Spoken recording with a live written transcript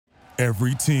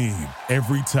Every team,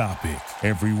 every topic,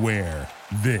 everywhere.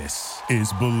 This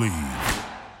is Believe.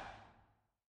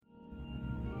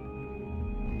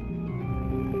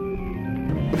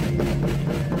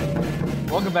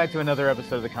 Welcome back to another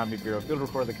episode of the Comedy Bureau Field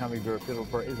Report. The Comedy Bureau Field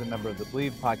Report is a member of the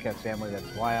Believe podcast family.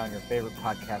 That's why on your favorite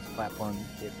podcast platform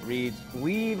it reads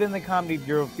Believe in the Comedy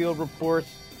Bureau Field Report,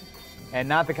 and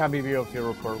not the Comedy Bureau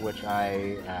Field Report, which is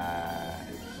the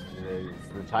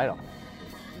title.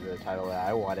 It's the title that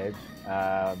I wanted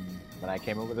when I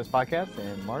came up with this podcast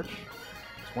in March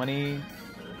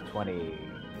 2020.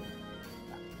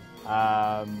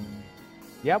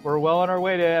 Yep, we're well on our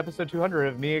way to episode 200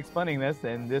 of me explaining this,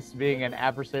 and this being an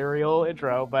adversarial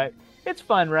intro, but it's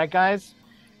fun, right, guys?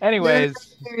 Anyways,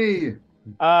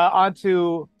 on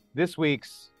to this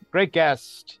week's great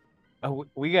guest.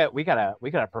 We got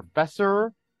a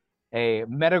professor, a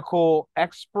medical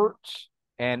expert,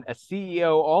 and a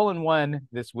CEO all in one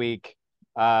this week.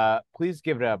 Please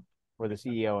give it up for the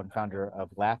CEO and founder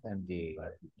of LaughMD,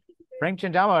 Frank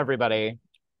Chindamo, everybody.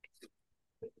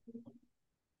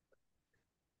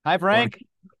 Hi, Frank.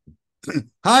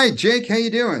 Hi, Jake. How you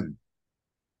doing?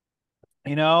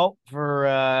 You know, for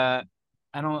I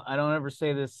don't ever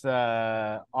say this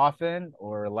often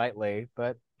or lightly,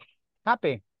 but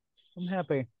happy. I'm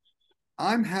happy.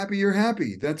 I'm happy you're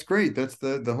happy. That's great. That's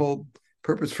the whole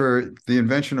purpose for the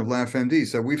invention of LaughMD.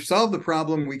 So we've solved the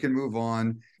problem. We can move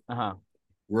on.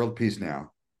 World peace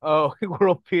now. Oh,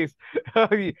 world peace.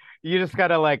 You just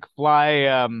gotta like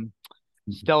fly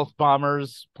stealth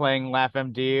bombers playing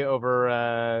LaughMD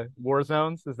over war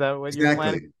zones. Is that what you're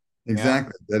planning?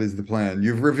 Exactly. Yeah. That is the plan.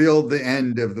 You've revealed the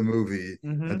end of the movie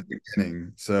at the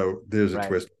beginning. So there's a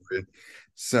twist for it.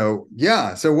 So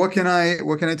yeah. So what can I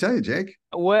tell you, Jake?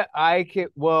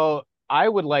 I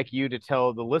would like you to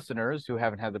tell the listeners who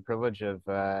haven't had the privilege of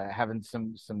having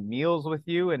some meals with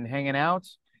you and hanging out,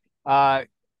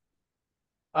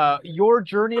 your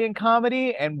journey in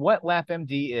comedy and what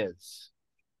LaughMD is.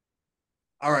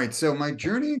 All right. So my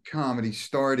journey in comedy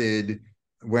started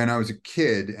when I was a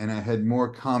kid, and I had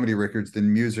more comedy records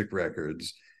than music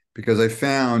records because I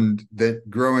found that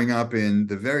growing up in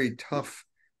the very tough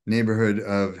neighborhood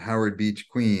of Howard Beach,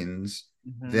 Queens,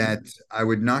 that I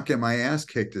would not get my ass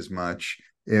kicked as much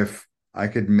if I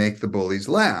could make the bullies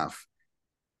laugh.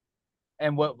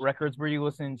 And what records were you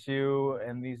listening to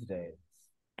in these days?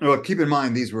 Well, keep in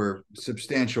mind, these were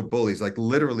substantial bullies, like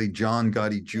literally John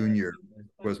Gotti Jr.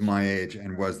 was my age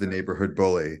and was the neighborhood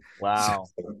bully. Wow.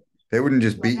 So they wouldn't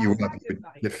just beat you up. You would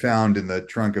get found in the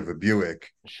trunk of a Buick.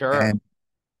 Sure. And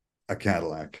a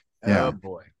Cadillac. Yeah. Oh,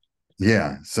 boy.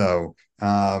 Yeah. So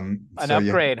an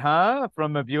upgrade, huh?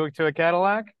 From a Buick to a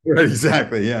Cadillac?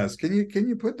 Exactly. Yes. Can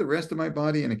you put the rest of my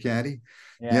body in a caddy?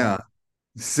 Yeah.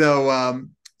 So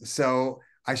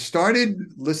I started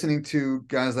listening to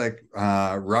guys like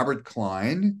Robert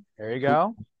Klein. There you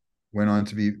go. Went on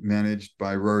to be managed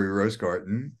by Rory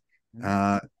Rosegarten.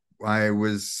 I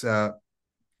was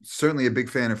certainly a big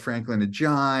fan of Franklin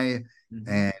Ajaye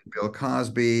and Bill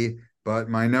Cosby, but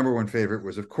my number one favorite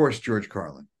was, of course, George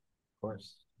Carlin. Of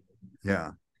course.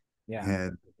 Yeah.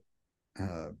 And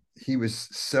he was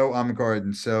so avant-garde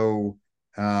and so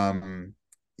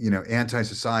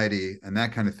anti-society and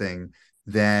that kind of thing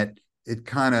that it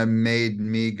kind of made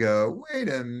me go, wait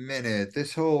a minute,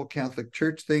 this whole Catholic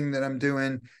Church thing that I'm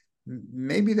doing,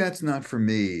 maybe that's not for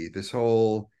me. This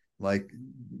whole like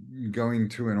going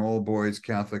to an all boys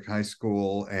Catholic high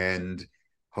school and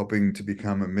hoping to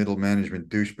become a middle management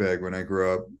douchebag when I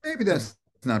grow up, maybe that's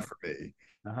not for me.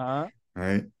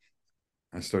 Right.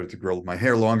 I started to grow my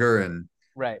hair longer, and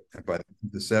by the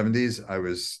 70s, I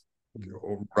was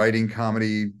writing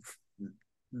comedy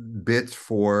bits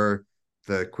for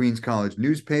the Queens College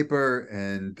newspaper,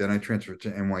 and then I transferred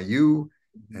to NYU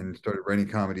and started writing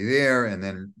comedy there, and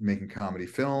then making comedy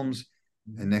films.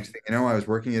 And next thing you know, I was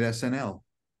working at SNL.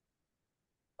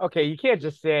 Okay, you can't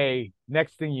just say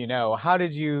next thing you know. How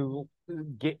did you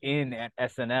get in at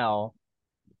SNL?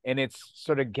 And it's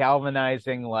sort of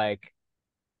galvanizing, like,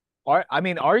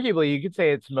 arguably you could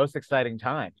say it's most exciting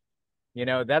time. You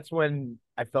know, that's when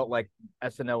I felt like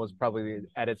SNL was probably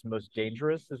at its most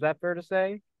dangerous. Is that fair to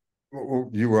say?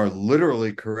 Well, you are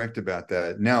literally correct about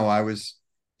that. No, I was,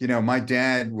 my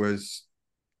dad was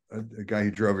a guy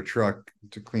who drove a truck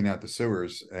to clean out the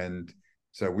sewers. And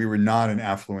so we were not an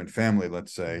affluent family,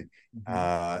 let's say.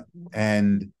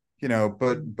 And,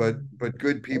 but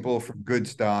good people from good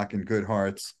stock and good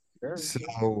hearts. Sure.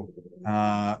 So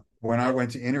when I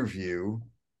went to interview,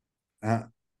 hang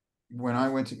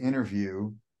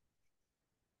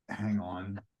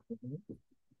on.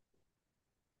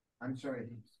 I'm sorry, I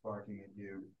keep sparking at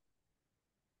you.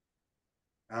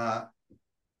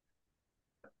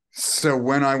 So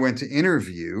when I went to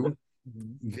interview,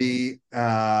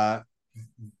 Mhm.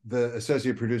 the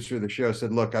associate producer of the show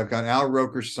said, "Look, I've got Al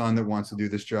Roker's son that wants to do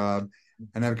this job,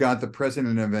 and I've got the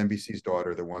president of NBC's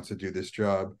daughter that wants to do this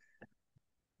job.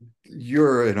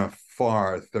 You're in a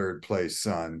far third place,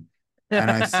 son."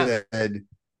 And I said,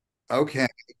 "Okay,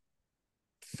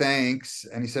 thanks."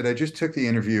 And he said, "I just took the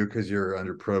interview because you're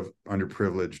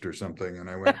underprivileged or something." And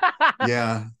I went,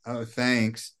 "Yeah, oh,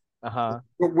 thanks." Uh-huh.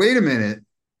 But wait a minute.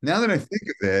 Now that I think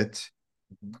of it,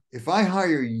 if I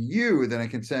hire you, then I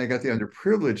can say I got the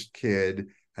underprivileged kid,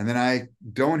 and then I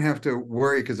don't have to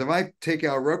worry. Because if I take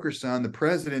Al Roker's son, the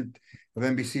president of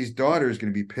NBC's daughter is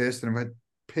going to be pissed. And if I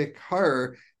pick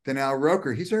her, then Al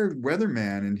Roker, he's our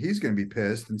weatherman, and he's going to be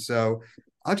pissed. And so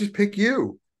I'll just pick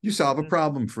you. You solve a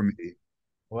problem for me.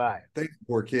 Wow. Thanks,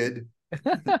 poor kid.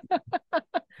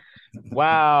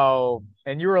 Wow.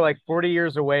 And you were like 40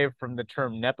 years away from the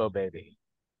term Nepo baby.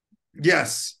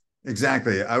 Yes,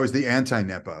 exactly. I was the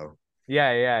anti-Nepo.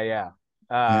 Yeah, yeah,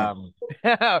 Yeah.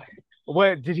 yeah.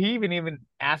 What did he even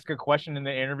ask a question in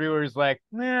the interview where he's like,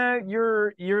 nah,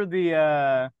 you're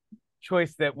the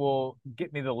choice that will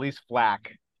get me the least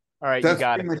flack. All right, you That's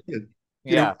got pretty it. much it.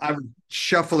 Yeah. I was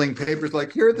shuffling papers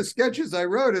like, here are the sketches I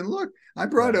wrote. And look, I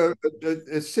brought Right.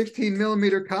 a 16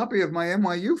 millimeter copy of my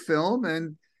NYU film.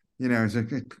 And, it's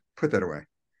like, put that away.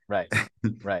 Right.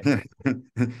 Right.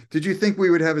 Did you think we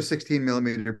would have a 16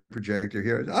 millimeter projector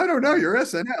here? I don't know. You're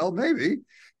SNL, maybe.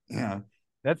 Yeah.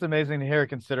 That's amazing to hear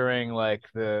considering like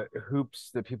the hoops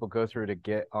that people go through to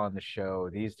get on the show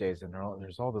these days. And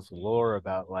there's all this lore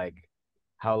about like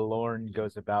how Lorne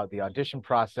goes about the audition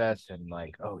process and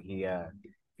like, oh, if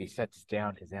he sets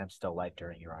down his amp still light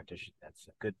during your audition, that's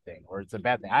a good thing or it's a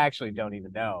bad thing. I actually don't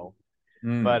even know.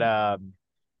 But Mm.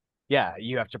 yeah,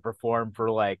 you have to perform for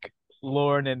like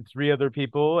Lorne and three other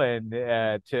people and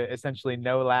to essentially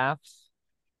no laughs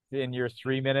in your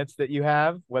 3 minutes that you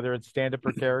have, whether it's stand up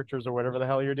for characters or whatever the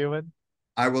hell you're doing.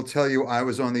 I will tell you, I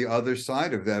was on the other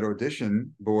side of that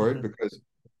audition board because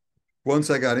once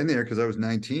I got in there, because I was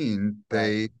 19,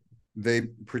 Right. they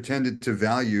pretended to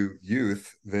value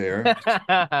youth there.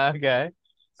 Okay.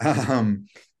 Um,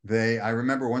 I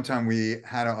remember one time we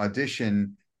had to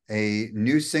audition a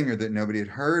new singer that nobody had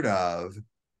heard of,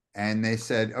 and they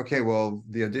said, "Okay, well,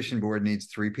 the audition board needs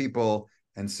 3 people,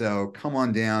 and so come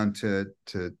on down to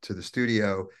the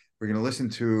studio. We're going to listen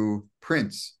to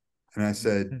Prince." And I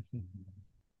said,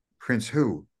 "Prince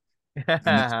who?" And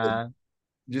they said,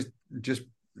 "Just just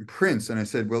Prince." And I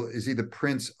said, "Well, is he the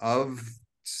prince of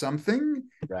something?"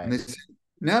 And Right. they said,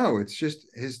 "No, it's just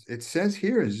his. It says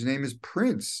here his name is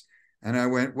Prince." And I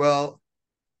went, "Well,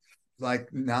 like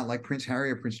not like Prince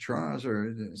Harry or Prince Charles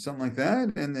or something like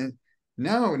that." And then,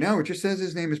 "No, no, it just says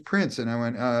his name is Prince." And I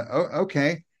went, "Oh,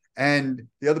 okay." And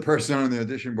the other person on the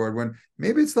audition board went,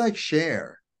 "Maybe it's like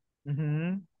Cher."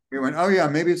 Mm-hmm. We went, "Oh yeah,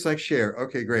 maybe it's like Cher."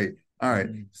 Okay, great. All right.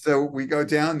 Mm-hmm. So we go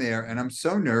down there, and I'm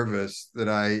so nervous that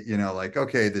like,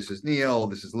 okay, this is Neil,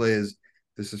 this is Liz,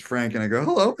 this is Frank, and I go,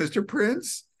 "Hello, Mr.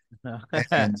 Prince,"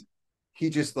 and he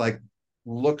just like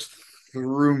looks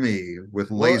through me with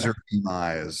what laser beam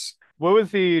eyes. what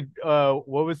was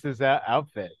his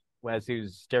outfit as he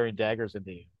was staring daggers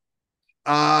into you?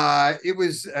 It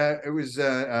was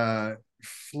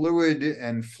fluid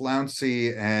and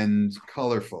flouncy and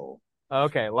colorful.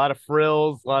 Okay, a lot of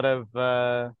frills, a lot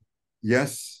of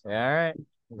Yes, all right.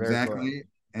 Very cool. exactly.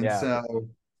 And Yeah. so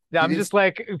Yeah, he I'm didn't. just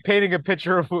like painting a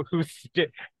picture of who's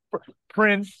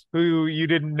Prince, who you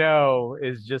didn't know,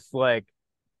 is just like,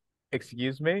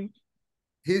 excuse me.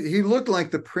 He looked like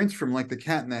the prince from like the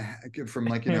cat and the from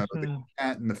like the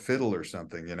cat and the fiddle or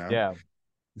something. Yeah.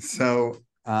 So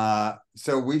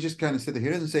we just kind of sit there. He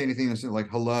doesn't say anything that's like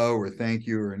hello or thank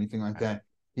you or anything like that.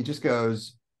 He just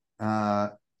goes, uh,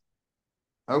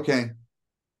 okay,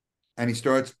 and he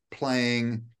starts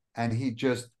playing, and he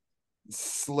just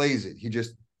slays it. He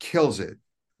just kills it.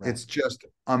 Right. It's just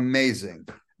amazing.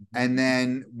 And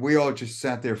then we all just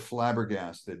sat there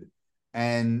flabbergasted.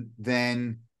 And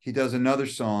then he does another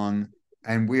song,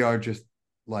 and we are just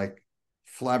like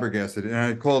flabbergasted. And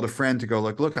I called a friend to go,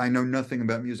 like, look, I know nothing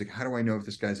about music. How do I know if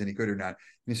this guy's any good or not?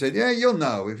 And he said, yeah, you'll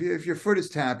know. If your foot is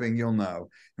tapping, you'll know.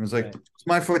 And I was like, Right. it's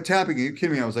my foot tapping. Are you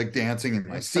kidding me? I was like dancing in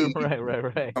my seat, Right,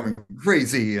 right, right. going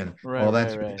crazy and Right, all that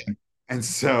right, sort of right. thing. And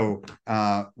so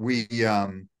we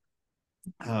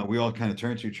all kind of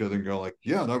turn to each other and go like,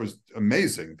 yeah, that was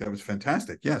amazing. That was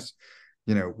fantastic. Yes.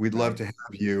 We'd love to have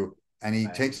Nice. you. And he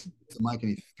takes Nice. the mic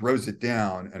and he throws it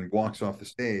down and walks off the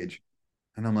stage.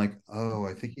 And I'm like, oh,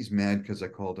 I think he's mad because I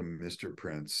called him Mr.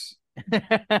 Prince.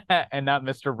 And not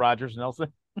Mr. Rogers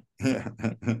Nelson. Yeah.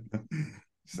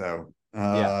 So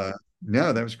Yeah.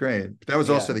 No, that was great. That was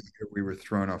Yeah. also the year we were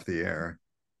thrown off the air.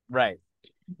 Right.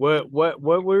 What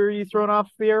were you thrown off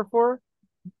the air for?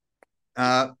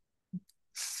 Uh,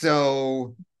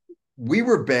 so we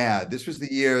were bad. This was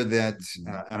the year that,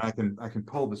 and I can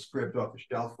pull the script off the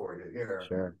shelf for you here.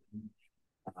 Sure.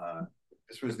 Uh,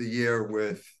 this was the year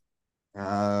with.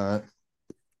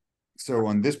 So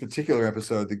on this particular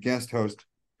episode, the guest host,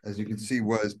 as you can see,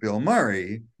 was Bill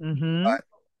Murray. Mm-hmm. But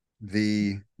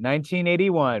the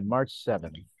 1981, March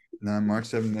 7th. March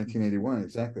 7th, 1981,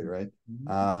 exactly right.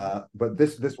 But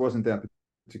this wasn't that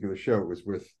particular show. It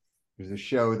was a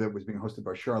show that was being hosted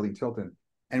by Charlene Tilton,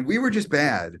 and we were just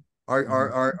bad.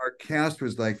 Our cast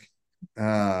was like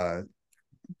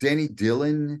Danny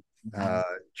Dillon,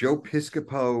 Joe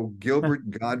Piscopo, Gilbert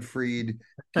Gottfried,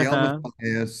 Gail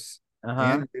Mathias,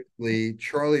 Ann Ripley,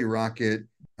 Charlie Rocket,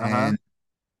 and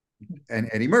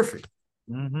Eddie Murphy.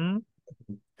 Mm-hmm.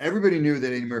 Everybody knew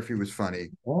that Eddie Murphy was funny,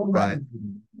 but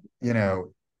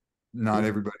not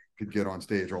everybody could get on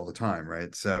stage all the time,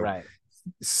 right?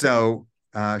 So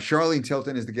Charlene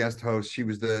Tilton is the guest host. She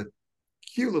was the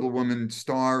cute little woman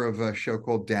star of a show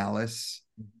called Dallas.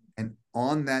 And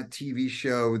on that TV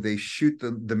show, they shoot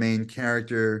the main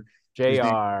character.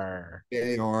 JR.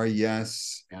 JR,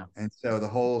 yes. Yeah. And so the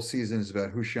whole season is about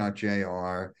who shot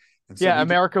JR. And so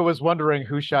America was wondering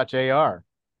who shot JR.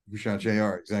 Who shot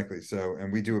JR, exactly. So,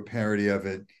 and we do a parody of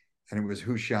it, and it was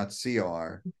Who Shot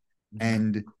CR.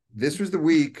 And this was the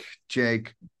week,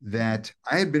 Jake, that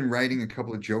I had been writing a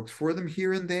couple of jokes for them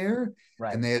here and there,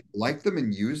 and they had liked them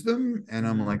and used them. And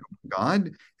I'm like, oh my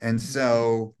God. And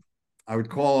so I would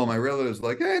call my relatives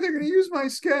like, hey, they're going to use my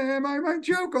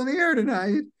joke on the air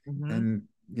tonight. And,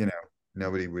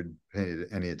 nobody would pay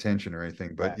any attention or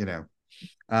anything, but,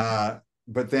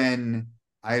 but then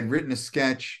I had written a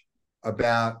sketch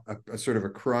about a sort of a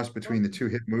cross between the two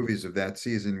hit movies of that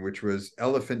season, which was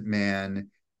Elephant Man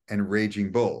and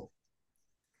Raging Bull.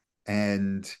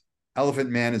 And Elephant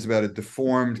Man is about a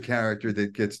deformed character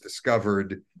that gets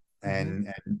discovered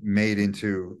and made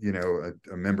into,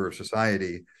 a member of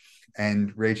society.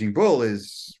 And Raging Bull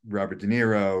is Robert De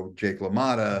Niro, Jake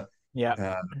LaMotta.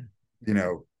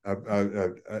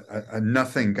 A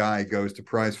nothing guy goes to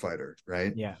prize fighter,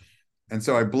 right? Yeah. And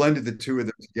so I blended the two of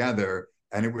them together,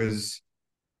 and it was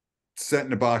set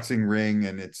in a boxing ring,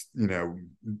 and it's, I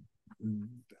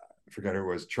forgot who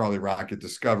it was. Charlie Rocket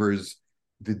discovers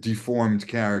the deformed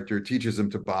character, teaches him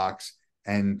to box,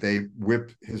 and they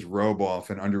whip his robe off,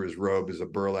 and under his robe is a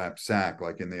burlap sack,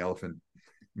 like in the Elephant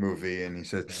movie. And he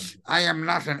says, I am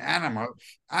not an animal.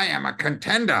 I am a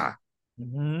contender.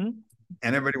 And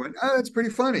everybody went, oh, that's pretty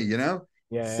funny,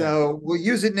 Yeah. So we'll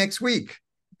use it next week.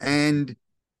 And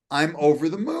I'm over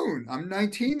the moon. I'm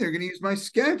 19. They're going to use my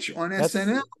sketch on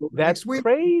SNL. That's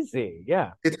crazy.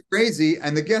 Yeah. It's crazy.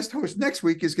 And the guest host next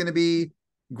week is going to be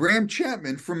Graham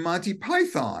Chapman from Monty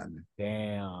Python.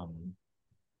 Damn.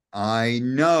 I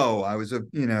know. I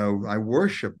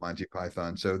worship Monty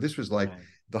Python. So this was like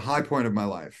the high point of my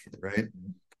life, right?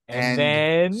 And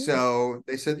then so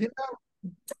they said,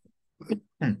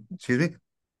 excuse me.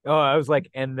 Oh, I was like,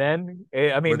 and then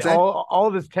I mean,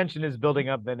 all this tension is building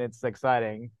up, and it's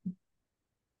exciting.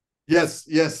 Yes.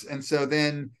 And so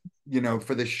then,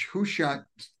 for the Who Shot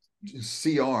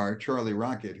CR, Charlie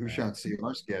Rocket, Who Shot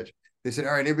CR sketch, they said,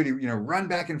 all right, everybody, run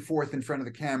back and forth in front of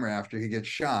the camera after he gets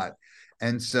shot.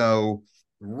 And so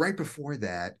right before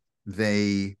that,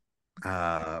 they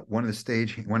one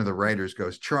of the writers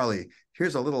goes, Charlie,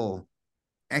 here's a little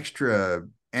extra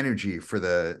energy for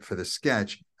the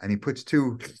sketch, and he puts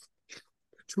two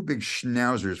big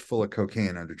schnauzers full of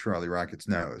cocaine under Charlie Rocket's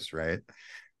nose, right?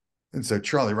 And so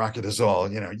Charlie Rocket is all,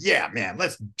 yeah, man,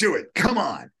 let's do it, come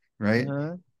on, right?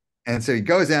 And so he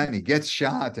goes out and he gets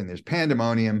shot, and there's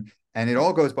pandemonium, and it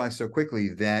all goes by so quickly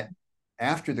that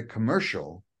after the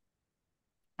commercial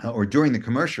or during the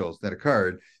commercials that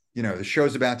occurred, the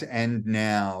show's about to end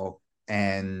now,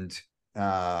 and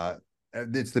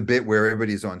it's the bit where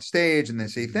everybody's on stage and they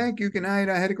say, thank you, good night,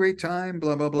 I had a great time,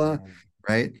 blah, blah, blah,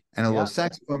 right? And a little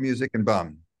saxophone music and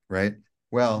bum, right?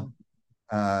 Well,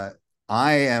 I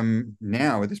am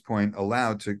now at this point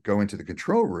allowed to go into the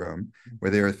control room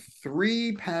where there are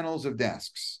 3 panels of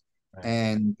desks.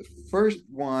 And the first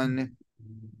one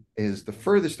is the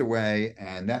furthest away,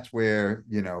 and that's where,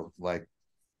 like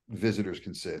visitors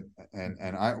can sit, and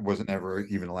I wasn't ever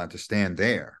even allowed to stand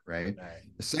there, right?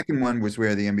 The second one was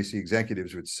where the NBC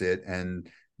executives would sit, and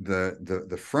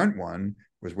the front one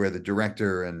was where the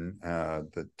director and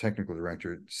the technical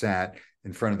director sat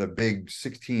in front of the big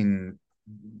 16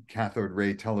 cathode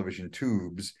ray television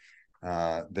tubes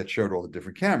that showed all the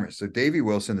different cameras. So Davey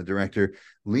Wilson, the director,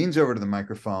 leans over to the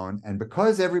microphone, and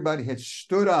because everybody had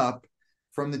stood up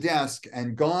from the desk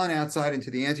and gone outside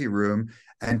into the anteroom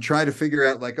and try to figure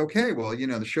out, like, okay, well,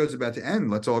 the show's about to end.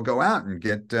 Let's all go out and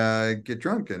get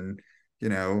drunk and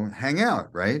hang out,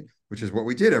 right? Which is what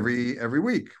we did every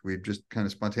week. We'd just kind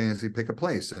of spontaneously pick a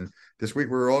place. And this week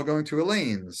we were all going to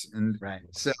Elaine's, and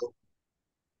so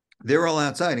they're all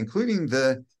outside, including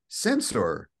the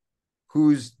censor,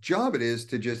 whose job it is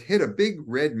to just hit a big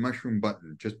red mushroom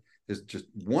button. There's just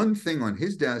one thing on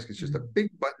his desk. It's just a big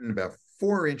button about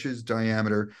 4 inches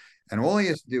diameter. And all he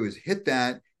has to do is hit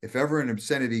that if ever an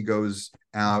obscenity goes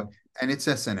out. And it's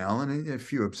SNL, and a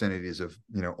few obscenities have,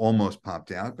 almost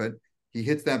popped out. But he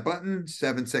hits that button,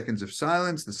 7 seconds of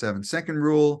silence, the 7-second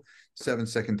rule,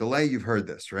 7-second delay. You've heard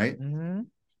this, right? Mm-hmm.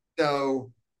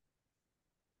 So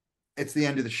it's the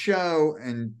end of the show,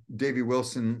 and Davey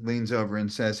Wilson leans over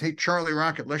and says, "Hey, Charlie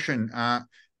Rocket, listen,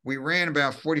 we ran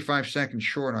about 45 seconds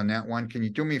short on that one. Can you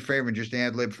do me a favor and just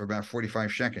ad lib for about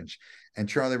 45 seconds? And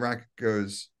Charlie Rocket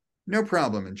goes, "No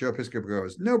problem." And Joe Piscopo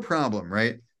goes, "No problem,"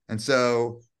 right? And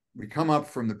so we come up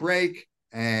from the break,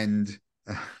 and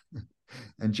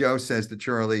Joe says to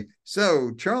Charlie,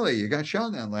 "So, Charlie, you got shot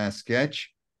in that last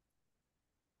sketch.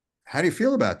 How do you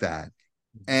feel about that?"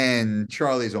 And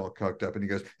Charlie's all coked up, and he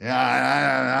goes,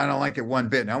 "Yeah, I don't like it one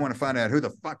bit. And I want to find out who the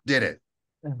fuck did it."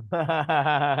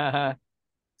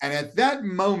 And at that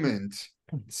moment,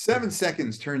 7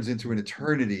 seconds turns into an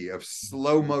eternity of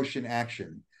slow motion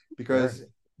action, because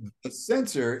the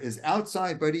censor is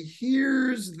outside, but he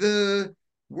hears the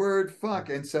word fuck.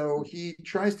 And so he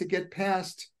tries to get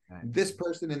past this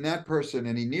person and that person,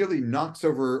 and he nearly knocks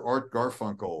over Art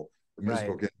Garfunkel, the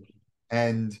musical guy.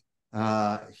 And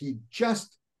he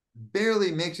just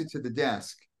barely makes it to the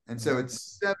desk. And so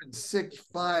it's 7, 6,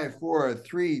 5, 4,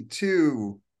 3,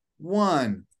 2,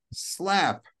 1,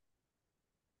 slap.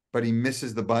 But he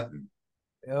misses the button.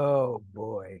 Oh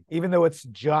boy. Even though it's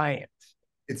giant.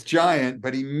 It's giant,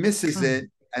 but he misses it,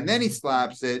 and then he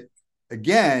slaps it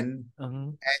again.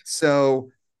 And so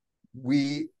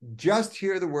we just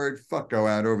hear the word fuck go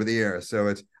out over the air. So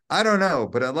it's, "I don't know,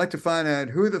 but I'd like to find out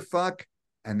who the fuck,"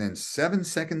 and then 7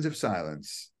 seconds of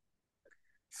silence.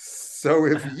 So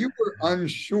if you were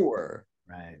unsure,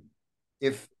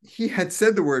 if he had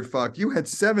said the word fuck, you had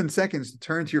 7 seconds to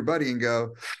turn to your buddy and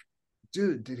go,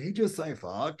 "Dude, did he just say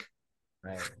fuck?"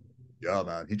 "Yeah,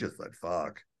 man, he just said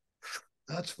fuck."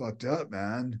 "That's fucked up,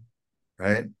 man."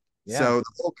 Right? Yeah. So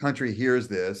the whole country hears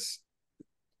this.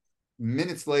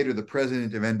 Minutes later, the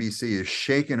president of NBC is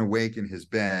shaken awake in his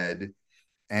bed,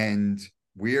 and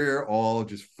we're all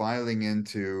just filing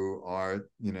into our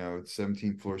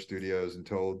 17th floor studios and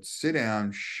told, "Sit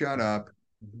down, shut up,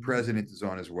 the president is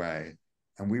on his way."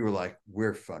 And we were like,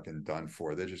 we're fucking done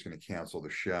for. They're just going to cancel the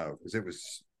show, because it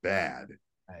was bad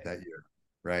that year,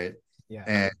 right?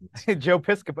 Yeah. And Joe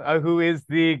Piscopo, who is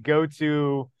the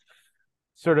go-to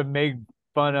sort of made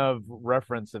fun of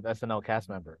reference of SNL cast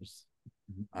members.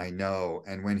 I know.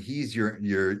 And when he's your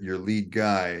lead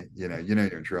guy, you're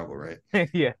in trouble, right?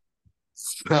 Yeah.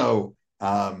 So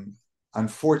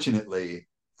unfortunately,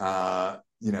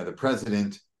 the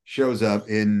president shows up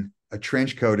in a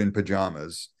trench coat and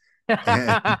pajamas.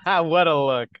 And what a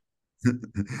look.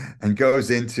 And goes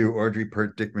into Audrey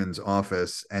Pert Dickman's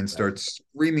office and starts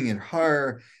screaming at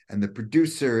her and the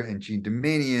producer and Gene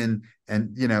Domanian.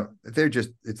 And, they're just,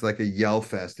 it's like a yell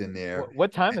fest in there.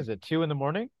 What time is it? 2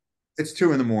 a.m? It's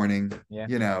 2 a.m.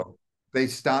 Yeah. They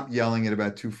stop yelling at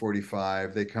about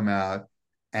 2:45. They come out,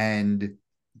 and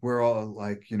we're all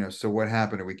like, "So what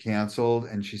happened? Are we canceled?"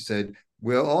 And she said,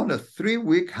 "We're on a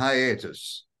 3-week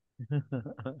hiatus."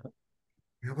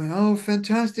 We went, "Oh,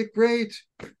 fantastic, great.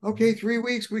 Okay, 3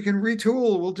 weeks, we can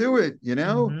retool. We'll do it,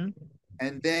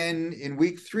 And then in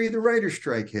week 3, the writer's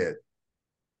strike hit.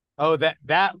 Oh,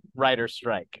 that writer's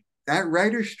strike. That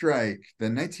writer's strike, the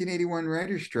 1981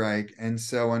 writer's strike. And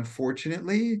so,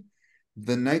 unfortunately,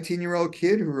 the 19-year-old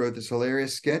kid who wrote this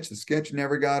hilarious sketch, the sketch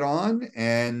never got on,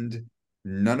 and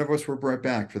none of us were brought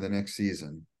back for the next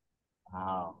season.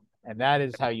 Wow. And that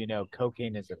is how you know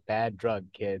cocaine is a bad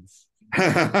drug, kids.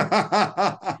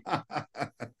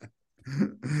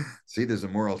 See, there's a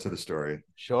moral to the story.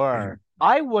 Sure.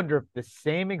 I wonder if the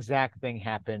same exact thing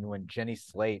happened when Jenny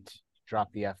Slate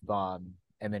dropped the F-bomb,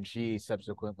 and then she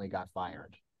subsequently got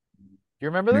fired. Do you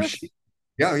remember this?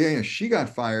 Yeah. She got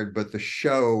fired, but the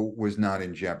show was not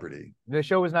in jeopardy. The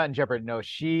show was not in jeopardy. No,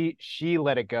 she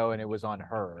let it go, and it was on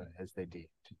her, as they deemed.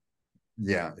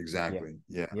 Yeah, exactly.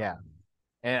 Yeah.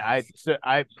 And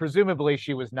I presumably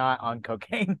she was not on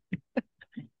cocaine.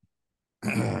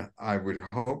 I would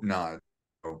hope not.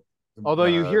 Although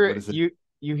you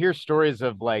hear stories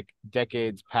of like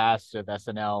decades past of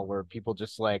SNL where people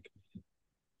just like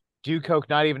do coke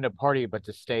not even to party but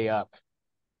to stay up.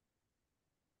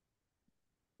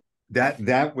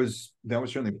 that was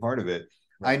certainly part of it.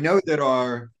 Right. I know that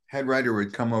our head writer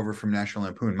would come over from National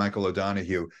Lampoon, Michael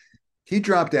O'Donoghue. He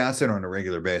dropped acid on a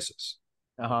regular basis.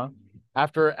 Uh-huh.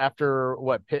 After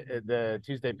what the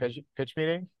Tuesday pitch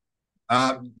meeting?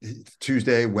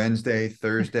 Tuesday, Wednesday,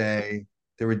 Thursday.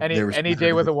 There was Any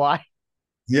day with a Y.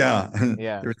 Yeah.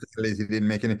 Yeah. There were Saturdays he didn't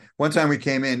make any. One time we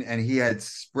came in and he had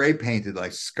spray painted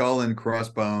like skull and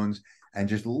crossbones and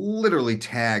just literally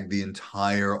tagged the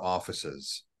entire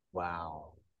offices.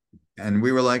 Wow. And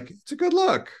we were like, it's a good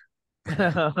look.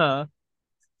 Yeah.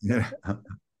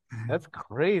 That's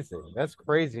crazy. That's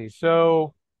crazy.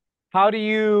 So how do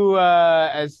you,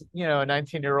 as you know, a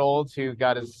 19-year-old who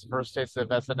got his first taste of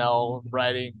SNL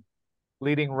writing,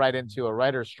 leading right into a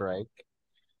writer's strike,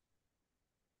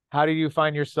 how do you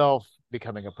find yourself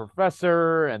becoming a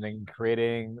professor and then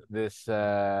creating this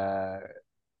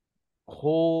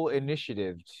whole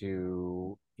initiative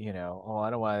to, I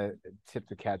don't want to tip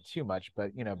the cat too much,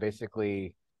 but,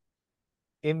 basically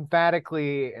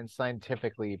emphatically and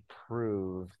scientifically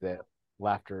prove that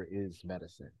laughter is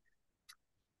medicine?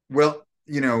 Well,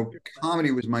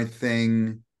 comedy was my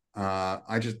thing.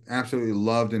 I just absolutely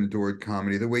loved and adored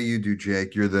comedy. The way you do,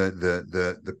 Jake, you're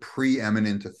the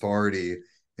preeminent authority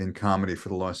in comedy for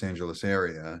the Los Angeles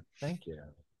area. Thank you.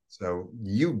 So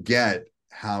you get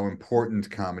how important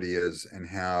comedy is and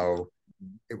how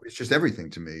it was just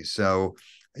everything to me. So,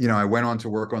 I went on to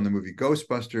work on the movie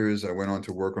Ghostbusters. I went on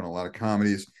to work on a lot of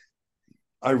comedies.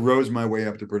 I rose my way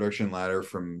up the production ladder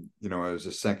from, I was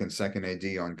a second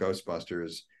AD on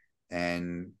Ghostbusters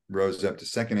and rose up to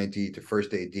second AD to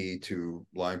first AD to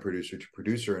line producer to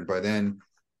producer. And by then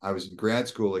I was in grad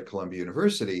school at Columbia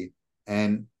University,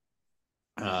 and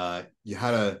you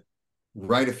had to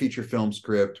write a feature film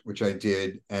script, which I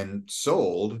did and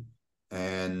sold.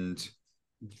 And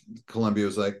Columbia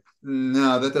was like,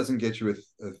 no, that doesn't get you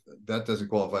that doesn't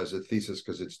qualify as a thesis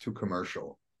because it's too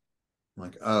commercial. I'm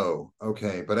like, oh,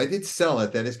 okay. But I did sell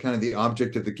it. That is kind of the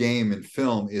object of the game in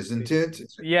film, isn't it?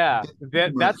 Yeah.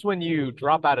 That's when you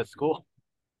drop out of school.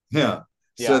 Yeah.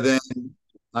 So then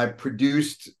I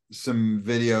produced some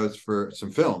videos for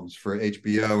some films for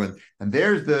HBO, and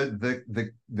there's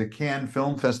the Cannes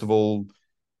Film Festival,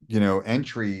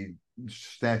 entry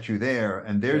statue there,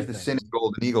 and there's the Cine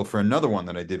Golden Eagle for another one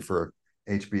that I did for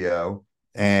HBO,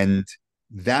 and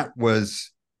that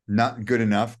was not good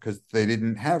enough because they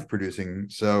didn't have producing,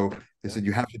 so they said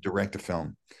you have to direct a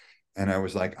film, and I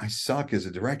was like, I suck as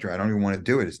a director. I don't even want to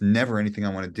do it. It's never anything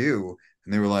I want to do.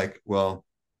 And they were like, well,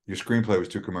 your screenplay was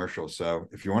too commercial. So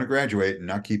if you want to graduate and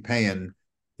not keep paying,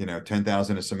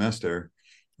 $10,000 a semester,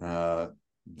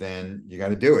 then you got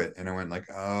to do it. And I went like,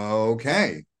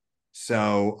 okay.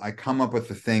 So I come up with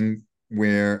the thing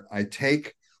where I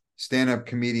take stand-up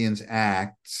comedians'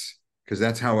 acts, because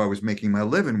that's how I was making my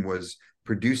living, was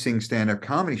producing stand-up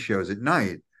comedy shows at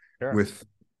night with,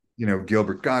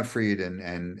 Gilbert Gottfried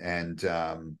and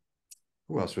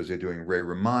who else was I doing? Ray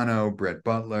Romano, Brett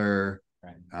Butler.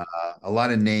 Right. A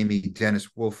lot of namey, Dennis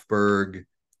Wolfberg.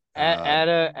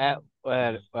 At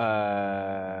what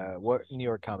New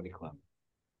York comedy club?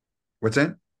 What's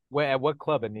that? At what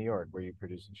club in New York were you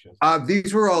producing shows?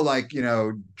 These were all like,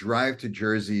 drive to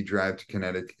Jersey, drive to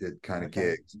Connecticut kind of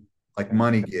gigs, like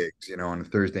money gigs, on a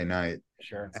Thursday night.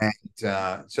 Sure.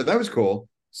 And so that was cool.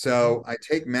 So I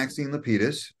take Maxine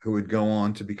Lapidus, who would go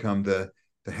on to become the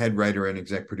head writer and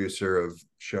exec producer of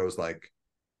shows like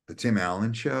The Tim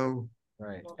Allen Show.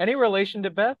 Right. Any relation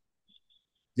to Beth?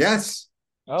 Yes.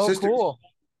 Oh, sisters. Cool.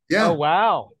 Yeah. Oh,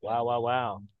 wow.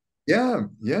 Wow. Yeah.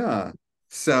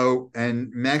 So, and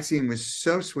Maxine was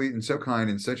so sweet and so kind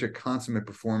and such a consummate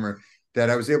performer that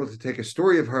I was able to take a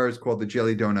story of hers called The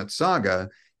Jelly Donut Saga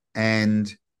and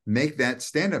make that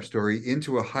stand-up story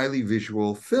into a highly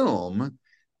visual film.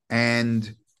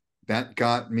 And that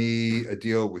got me a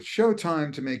deal with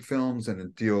Showtime to make films and a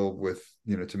deal with,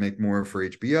 to make more for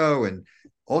HBO and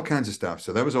all kinds of stuff.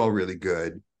 So that was all really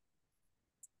good.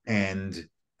 And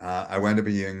I wound up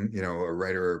being, a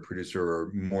writer or producer,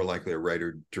 or more likely a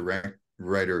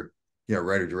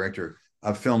writer-director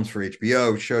of films for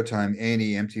HBO, Showtime,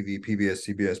 A&E, MTV, PBS,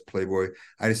 CBS, Playboy.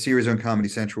 I had a series on Comedy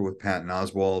Central with Patton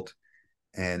Oswalt,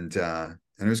 and it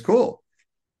was cool.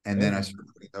 And then I started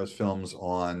putting those films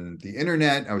on the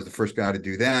internet. I was the first guy to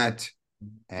do that,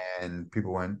 and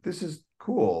people went, "This is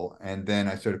cool." And then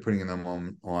I started putting them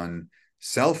on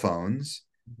cell phones,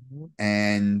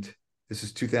 and this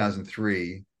is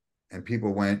 2003. And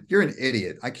people went, "You're an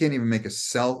idiot. I can't even make a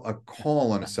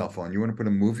call on a cell phone. You want to put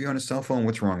a movie on a cell phone?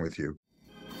 What's wrong with you?"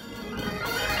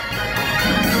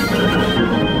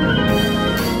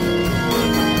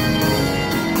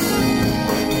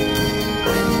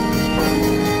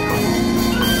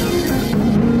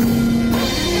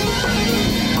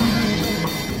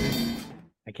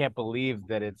 can't believe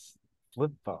that it's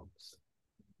flip phones.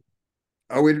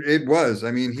 Oh, it was.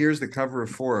 I mean, here's the cover of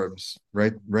Forbes,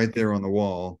 right there on the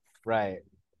wall. Right.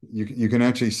 You can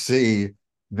actually see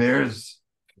there's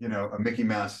a Mickey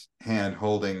Mouse hand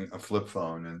holding a flip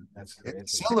phone, and That's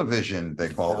it's crazy. television they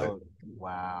called it. Oh,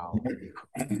 wow.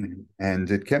 And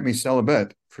it kept me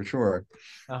celibate for sure.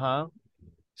 Uh-huh.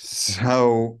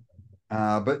 So,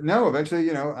 but no,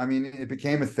 eventually, I mean, it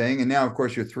became a thing, and now, of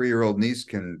course, your 3-year-old niece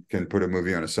can put a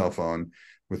movie on a cell phone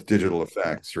with digital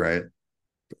effects, right?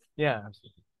 Yeah.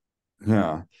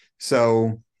 Yeah.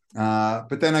 So,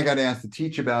 but then I got asked to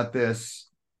teach about this,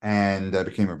 and I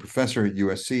became a professor at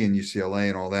USC and UCLA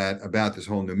and all that about this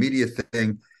whole new media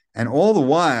thing. And all the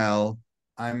while,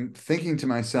 I'm thinking to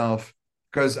myself,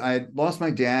 because I lost my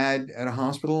dad at a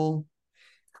hospital,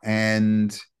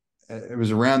 and it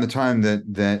was around the time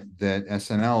that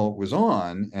SNL was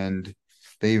on, and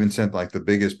they even sent like the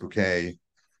biggest bouquet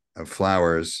of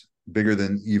flowers, bigger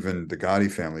than even the Gotti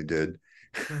family did.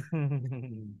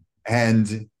 And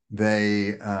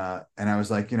and I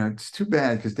was like, it's too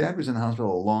bad because dad was in the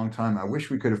hospital a long time. I wish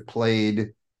we could have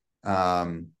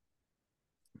um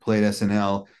played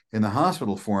SNL in the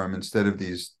hospital for him instead of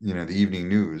these, the evening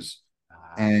news.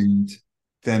 And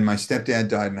then my stepdad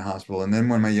died in the hospital. And then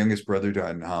when my youngest brother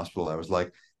died in the hospital, I was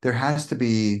like, there has to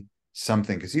be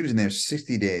something because he was in there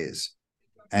 60 days.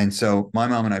 And so my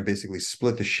mom and I basically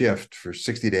split the shift for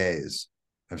 60 days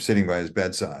of sitting by his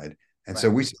bedside. And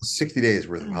so we saw 60 days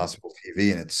worth of hospital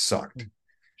TV, and it sucked.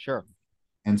 Sure.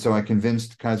 And so I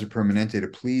convinced Kaiser Permanente to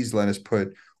please let us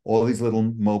put all these little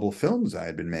mobile films I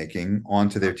had been making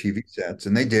onto their TV sets.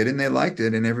 And they did, and they liked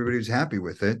it, and everybody was happy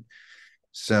with it.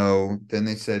 So then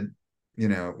they said,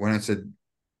 when I said,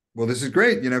 well, this is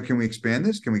great, can we expand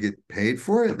this? Can we get paid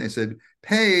for it? And they said,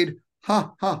 paid?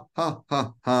 Ha, ha, ha,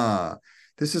 ha, ha.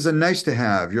 This is a nice to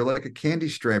have. You're like a candy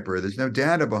striper. There's no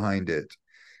data behind it.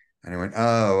 And I went,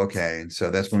 oh, okay. And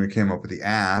so that's when we came up with the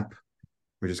app,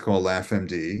 which is called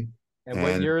LaughMD. And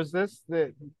what year is this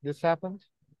that this happened?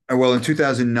 Well, in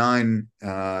 2009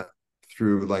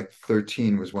 through like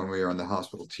 13 was when we were on the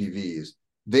hospital TVs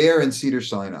there in Cedar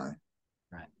Sinai.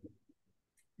 Right.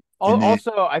 And then,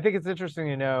 Also, I think it's interesting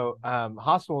to know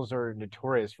hospitals are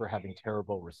notorious for having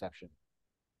terrible reception.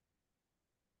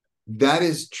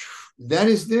 it's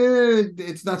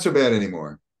not so bad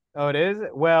anymore. Oh, it is?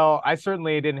 Well, I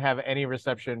certainly didn't have any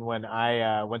reception when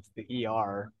I went to the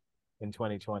ER in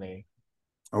 2020.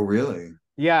 Oh, really?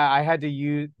 Yeah, I had to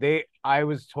use I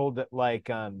was told that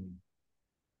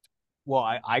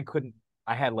well, I couldn't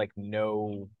I had like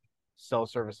no cell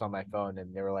service on my phone,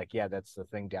 and they were like, yeah, that's the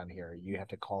thing down here. You have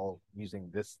to call using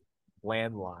this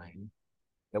landline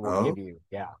that will Oh, give you.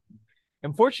 Yeah.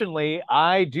 Unfortunately,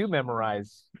 I do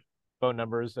memorize phone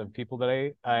numbers of people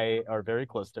that I are very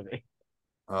close to me.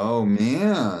 oh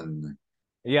man.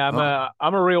 Yeah, Oh,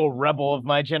 I'm a real rebel of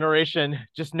my generation,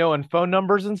 just knowing phone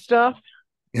numbers and stuff.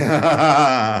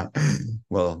 well,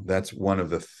 that's one of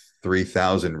the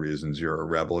 3,000 reasons you're a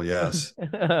rebel. Yes.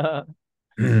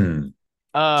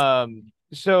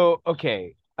 So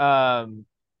okay. Well,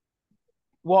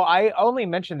 I only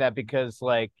mentioned that because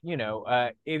you know,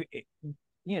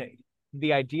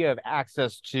 the idea of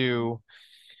access to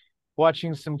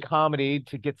watching some comedy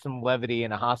to get some levity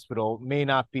in a hospital may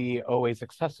not be always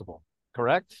accessible,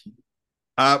 correct?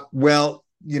 Well,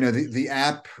 the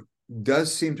app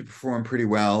does seem to perform pretty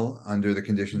well under the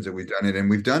conditions that we've done it. And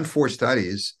we've done 4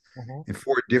 studies Mhm. in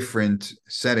 4 different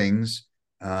settings.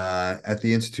 At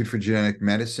the Institute for Genetic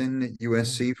Medicine at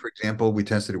USC, for example, we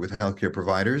tested it with healthcare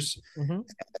providers, Mhm.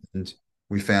 and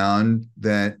we found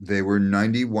that they were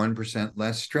 91%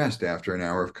 less stressed after an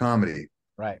hour of comedy.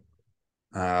 Right.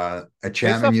 At Based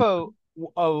Chapman, off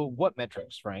of what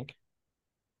metrics, Frank?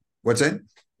 what's it?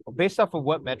 Based off of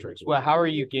what metrics? Well, how are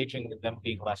you gauging them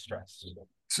being less stressed?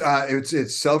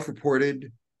 It's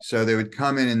self-reported. So they would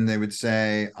come in and they would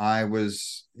say, I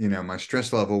was, my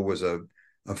stress level was a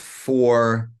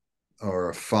 4 or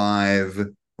a 5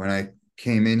 when I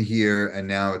came in here, and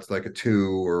now it's like a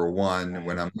 2 or a 1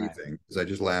 when I'm Right. leaving because I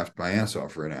just laughed my ass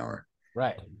off for an hour.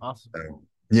 Right. Awesome. So,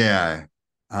 yeah.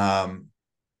 Um,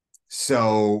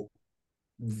 so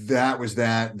that was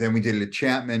that. Then we did it at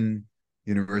Chapman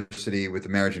University with the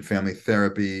marriage and family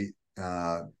therapy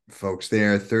folks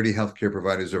there. 30 healthcare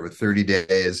providers over 30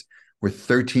 days were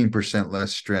 13%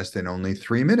 less stressed in only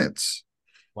 3 minutes.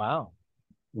 Wow.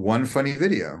 One funny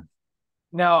video.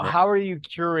 Now, Right. how are you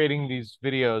curating these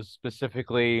videos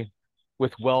specifically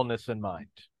with wellness in mind?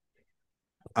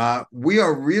 We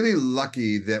are really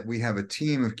lucky that we have a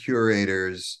team of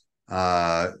curators,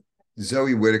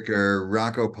 Zoe Whitaker,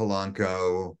 Rocco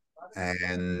Polanco,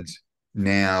 and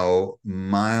Now,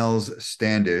 Miles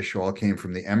Standish all came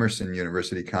from the Emerson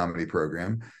University Comedy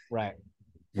Program, Right.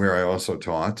 where I also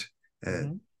taught uh,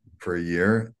 Mm-hmm. for a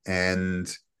year. And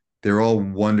they're all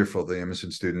wonderful, the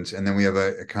Emerson students. And then we have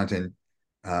a content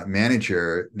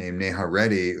manager named Neha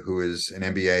Reddy, who is an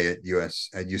MBA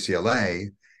at UCLA.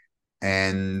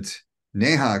 And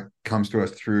Neha comes to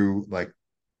us through, like,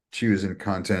 she was in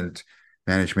content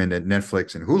management at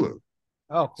Netflix and Hulu.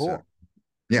 Oh, So cool.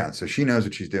 yeah, so she knows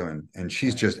what she's doing, and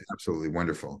she's Right. just absolutely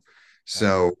wonderful. Right.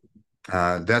 So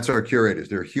that's our curators.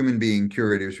 They're human being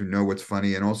curators who know what's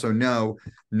funny and also know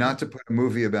not to put a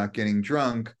movie about getting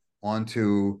drunk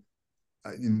onto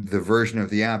the version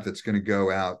of the app that's going to go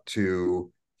out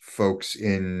to folks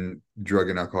in drug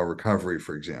and alcohol recovery,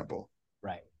 for example.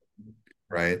 Right.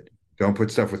 Right? Don't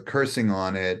put stuff with cursing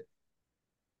on it,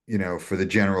 for the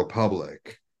general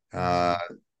public.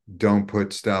 Mm-hmm. Don't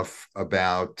put stuff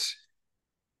about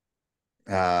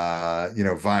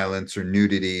violence or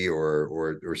nudity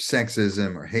or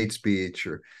sexism or hate speech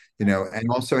or and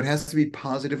also it has to be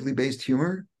positively based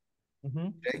humor. Mm-hmm.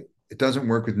 Okay? It doesn't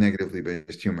work with negatively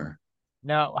based humor.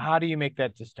 Now, how do you make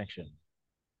that distinction?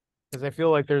 Because I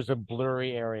feel like there's a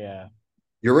blurry area.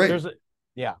 You're right. There's a,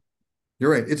 yeah.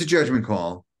 You're right. It's a judgment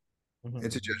call. Mm-hmm.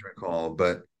 It's a judgment call,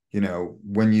 but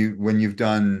when you've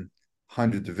done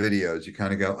hundreds of videos, you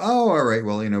kind of go, oh, all right,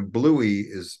 well, Bluey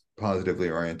is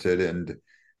positively oriented and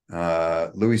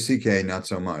Louis C.K. not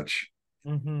so much.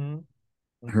 Mm-hmm.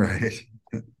 Mm-hmm. Right.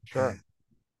 Sure.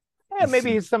 Yeah,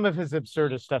 maybe some of his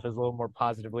absurdist stuff is a little more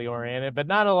positively oriented, but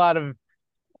not a lot of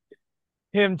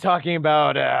him talking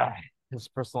about his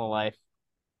personal life.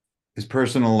 His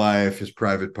personal life, his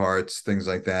private parts, things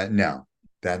like that. No,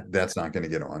 that's not going to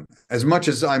get on. As much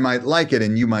as I might like it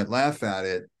and you might laugh at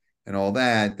it and all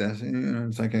that,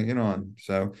 it's not going to get on.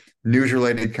 So news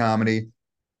related comedy,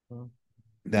 Mhm.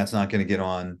 that's not going to get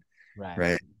on, Right.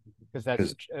 right? Because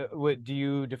that's Because what do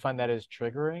you define that as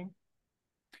triggering?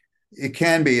 it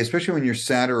can be, especially when you're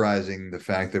satirizing the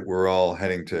fact that we're all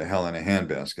heading to hell in a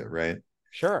handbasket, right?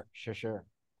 Sure, sure, sure.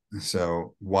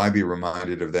 So why be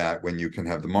reminded of that when you can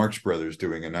have the Marx Brothers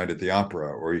doing a night at the opera,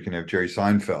 or you can have Jerry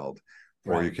Seinfeld,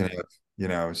 or you Right. can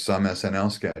have, some SNL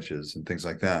sketches and things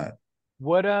like that.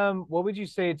 What would you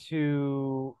say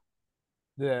to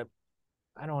the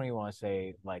I don't even want to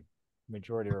say like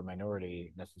majority or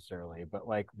minority necessarily, but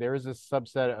like there is a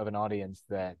subset of an audience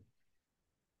that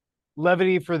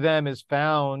levity for them is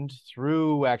found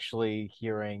through actually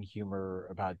hearing humor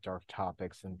about dark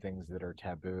topics and things that are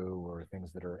taboo or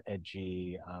things that are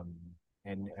edgy,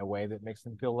 in a way that makes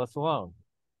them feel less alone.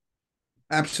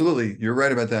 Absolutely, you're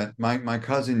right about that. My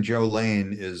cousin Joe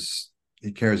Lane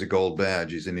he carries a gold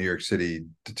badge. He's a New York City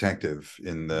detective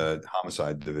in the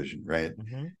homicide division, right?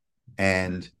 Mm-hmm.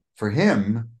 And for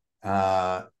him,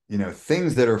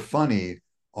 things that are funny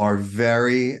are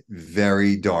very,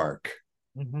 very dark.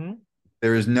 Mm-hmm.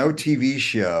 There is no TV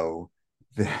show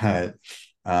that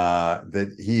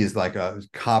he is like a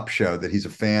cop show that he's a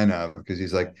fan of because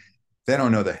he's like, Right. they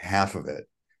don't know the half of it.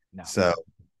 No, So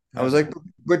I no, was like, no.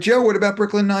 but Joe, what about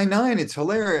Brooklyn Nine-Nine? It's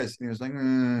hilarious. And he was like,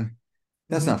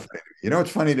 that's Mm-hmm. not funny. You know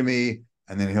what's funny to me?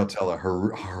 And then he'll tell a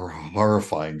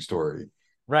horrifying story.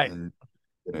 Right. And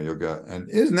you'll go, and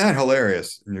isn't that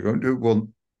hilarious? And you're going to, well,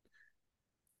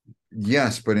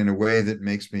 yes, but in a way that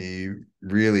makes me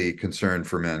really concerned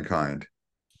for mankind.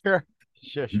 Sure.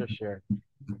 Sure, sure, sure.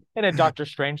 In a Doctor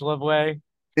Strangelove way.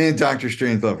 In Doctor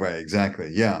Strangelove way,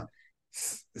 exactly. Yeah.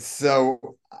 So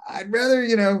I'd rather,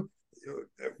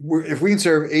 if we can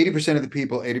serve 80% of the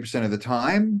people 80% of the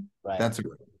time, Right. that's a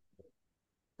good,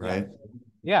 Yeah. right?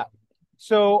 Yeah.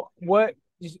 So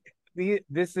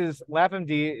this is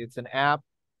LaughMD. It's an app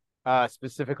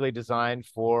specifically designed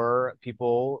for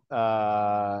people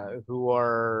who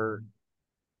are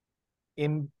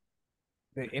in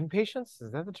inpatients.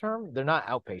 Is that the term? They're not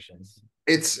outpatients.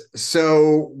 It's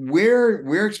so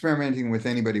we're experimenting with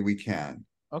anybody we can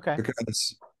Okay.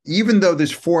 because even though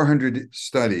there's 400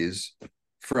 studies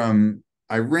from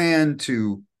Iran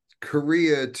to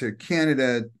Korea to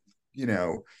Canada,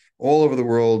 all over the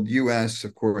world, US,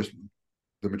 of course,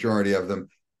 the majority of them,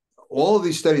 all of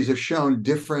these studies have shown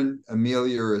different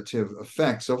ameliorative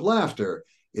effects of laughter.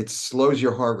 It slows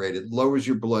your heart rate, it lowers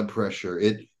your blood pressure.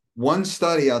 One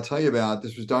study I'll tell you about,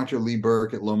 this was Dr. Lee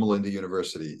Burke at Loma Linda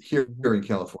University here Mhm. in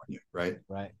California, right?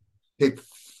 Right. Take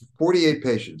 48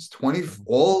 patients, 20,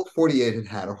 all 48 had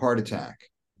had a heart attack,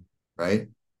 right?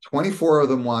 24 of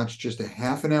them watch just a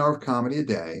half an hour of comedy a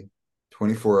day,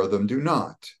 24 of them do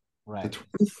not. The Right.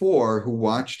 24 who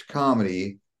watched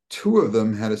comedy, two of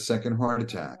them had a second heart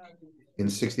attack in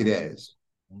 60 days.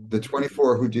 The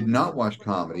 24 who did not watch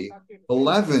comedy,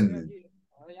 11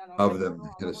 of them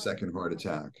had a second heart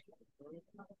attack.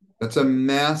 That's a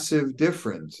massive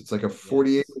difference. It's like a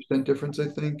 48% difference, I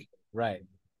think. Right.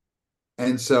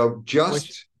 And so just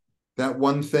Which, that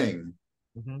one thing,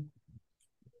 mhm.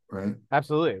 right?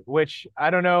 Absolutely. Which I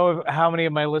don't know how many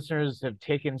of my listeners have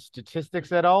taken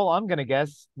statistics at all. I'm gonna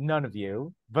guess none of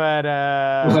you, but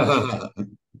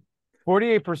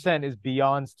 48% is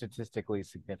beyond statistically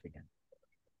significant.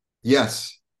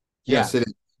 Yes. Yeah. Yes, it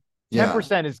is. Yeah.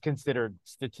 10% is considered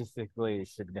statistically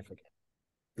significant.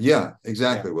 Yeah, Yeah.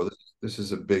 exactly. Well, this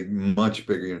is a big, much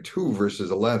bigger, 2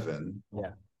 versus 11,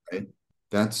 Yeah. right?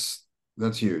 That's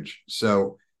that's huge.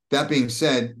 So that being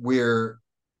said, we're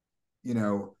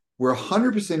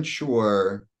 100%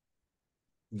 sure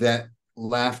that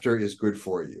laughter is good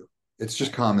for you. It's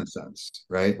just Right. common sense,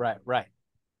 right? Right. Right.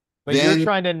 But you're Then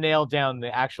trying to nail down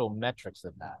the actual metrics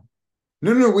of that.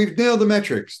 no, we've nailed the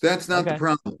metrics. That's not the Okay.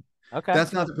 problem. Okay.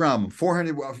 That's not the problem.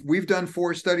 400. We've done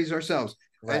 4 studies ourselves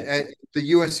Right. at the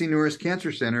USC Norris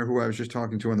Cancer Center, who I was just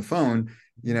talking to on the phone.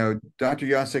 Dr.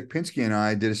 Jacek Pinsky and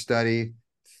I did a study,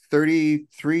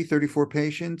 33, 34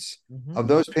 patients. Mm-hmm. Of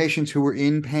those patients who were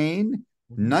in pain,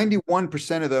 Mm-hmm.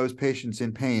 91% of those patients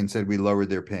in pain said we lowered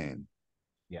their pain.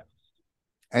 Yeah.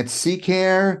 At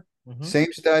C-Care, Mm-hmm.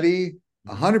 same study,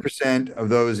 100% of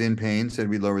those in pain said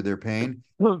we lowered their pain.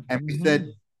 And we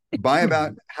said, by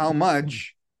about how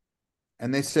much?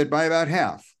 And they said by about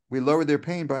half. We lowered their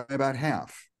pain by about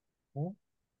half.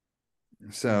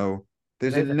 So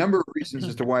there's a Amazing. number of reasons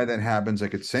as to why that happens. I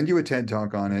could send you a TED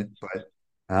talk on it, but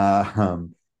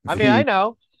I mean, I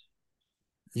know.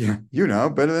 yeah,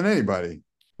 better than anybody,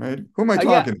 right? Who am I Yeah,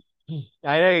 talking to?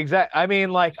 I know exactly. I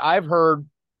mean, like I've heard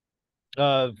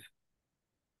of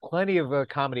plenty of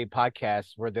comedy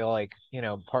podcasts where they're like,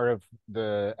 part of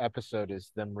the episode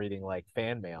is them reading like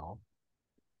fan mail.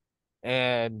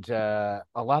 And a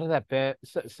lot of that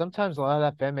sometimes a lot of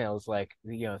that fan mail is like,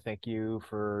 thank you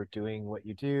for doing what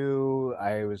you do.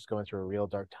 I was going through a real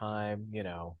dark time,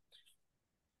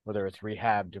 whether it's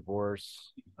rehab,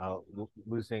 divorce,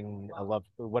 losing a love,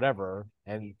 whatever,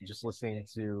 and just listening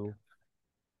to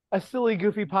a silly,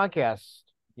 goofy podcast,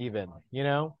 even,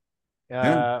 Yeah,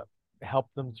 uh,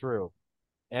 help them through.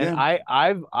 And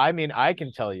yeah. I mean, I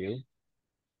can tell you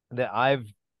that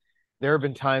there have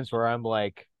been times where I'm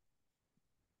like,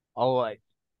 I'll like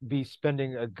be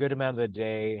spending a good amount of the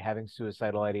day having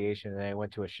suicidal ideation, and I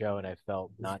went to a show and I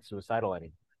felt not suicidal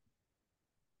anymore.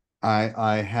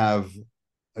 I have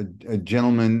a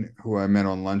gentleman who I met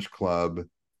on Lunch Club.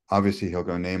 Obviously, he'll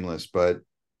go nameless, but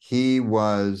he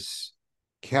was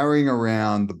carrying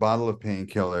around the bottle of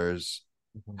painkillers,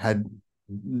 had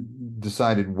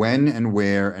decided when and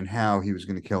where and how he was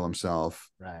going to kill himself,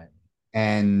 Right.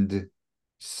 and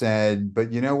said,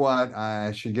 but you know what?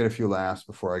 I should get a few laughs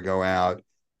before I go out.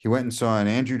 He went and saw an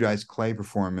Andrew Dice Clay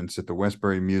performance at the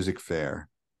Westbury Music Fair.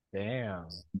 Damn.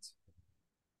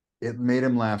 It made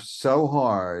him laugh so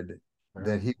hard Right.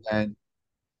 that he went,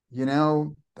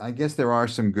 I guess there are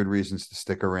some good reasons to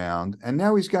stick around. And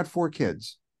now he's got 4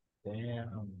 kids.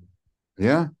 Damn.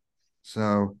 Yeah.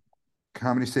 So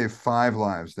comedy saved 5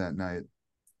 lives that night.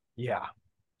 Yeah,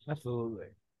 absolutely.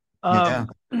 Yeah.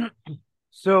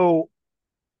 So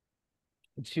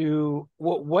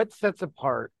what sets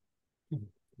apart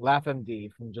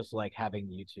LaughMD from just like having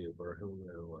YouTube or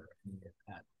Hulu or any of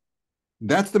that?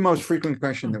 That's the most frequent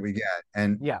question that we get.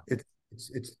 And Yeah.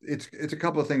 it's a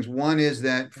couple of things. One is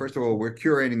that, first of all, we're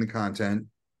curating the content.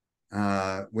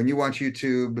 When you watch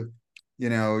YouTube,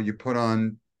 you put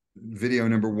on video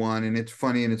number 1 and it's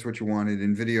funny and it's what you wanted.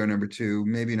 And video number 2,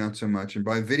 maybe not so much. And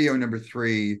by video number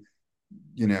 3,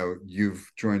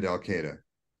 you've joined Al Qaeda.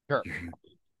 Sure.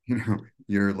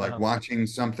 You're like watching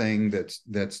something that's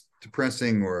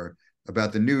depressing or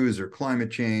about the news or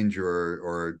climate change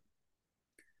or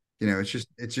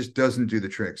it just doesn't do the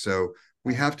trick. So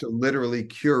we have to literally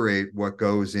curate what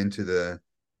goes into the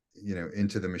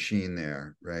machine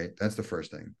there, right? That's the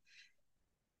first thing.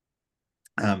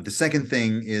 The second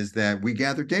thing is that we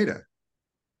gather data,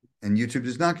 and YouTube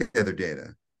does not gather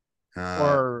data.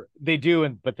 Or they do,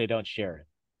 but they don't share it.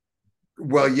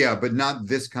 Well, yeah, but not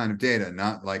this kind of data,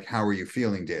 not like how are you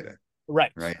feeling data.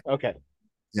 Right. Right. Okay.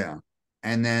 Yeah.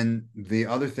 And then the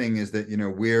other thing is that,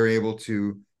 we're able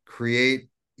to create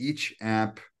each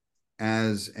app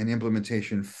as an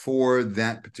implementation for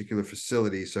that particular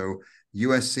facility. So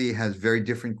USC has very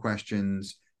different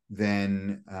questions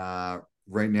than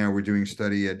right now we're doing a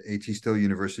study at A.T. Still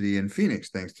University in Phoenix,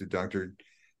 thanks to Dr.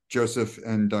 Joseph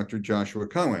and Dr. Joshua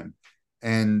Cohen.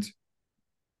 And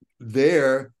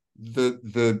there,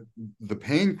 the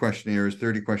pain questionnaire is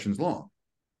 30 questions long.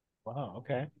 Wow.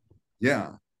 Okay.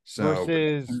 Yeah. So, but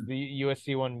Versus the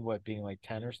USC one, what, being like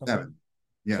 10 or something? 7.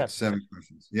 Yeah, Seven. 7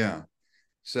 questions. Yeah.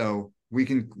 So we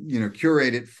can,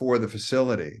 curate it for the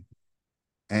facility.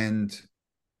 And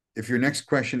if your next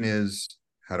question is,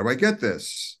 how do I get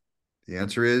this? The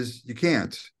answer is you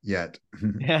can't yet.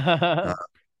 Yeah.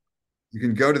 You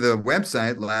can go to the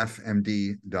website,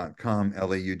 laughmd.com,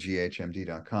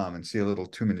 laughmd.com, and see a little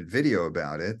 2-minute video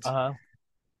about it.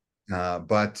 Uh-huh.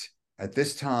 But at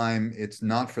this time, it's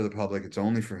not for the public. It's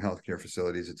only for healthcare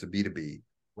facilities. It's a B2B.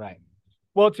 Right.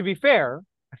 Well, to be fair,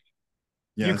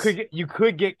 Yes. you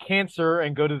could get cancer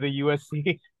and go to the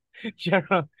USC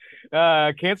general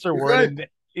cancer You're ward, right. and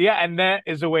yeah, and that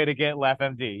is a way to get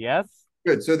LaugMD. Yes.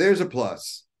 Good. So there's a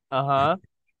plus. Uh-huh.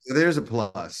 So there's a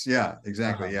plus. Yeah,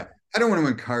 exactly. Uh-huh. Yeah. I don't want to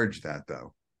encourage that,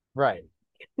 though. Right.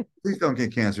 Please don't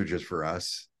get cancer just for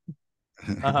us.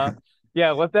 Uh-huh.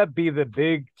 Yeah, let that be the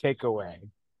big takeaway.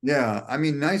 Yeah. I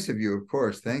mean, nice of you, of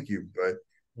course. Thank you. But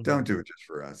Mhm. don't do it just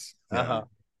for us. Yeah. Uh-huh.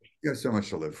 You have so much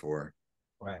to live for.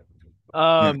 Right.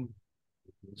 Yeah.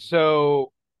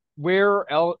 So where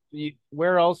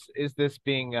else is this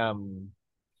being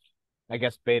I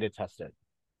guess beta tested?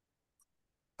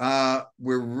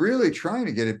 We're really trying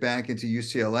to get it back into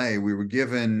UCLA. We were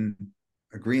given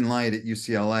a green light at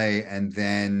UCLA, and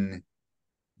then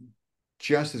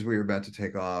just as we were about to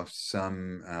take off,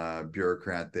 some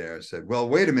bureaucrat there said, "Well,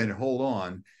 wait a minute, hold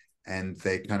on," and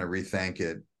they kind of rethunk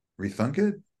it,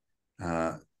 uh,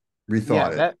 Yeah,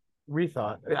 rethought it. that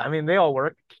rethought. I mean, they all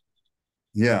work.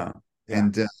 Yeah, Yeah.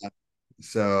 and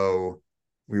so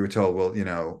we were told, well, you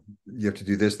have to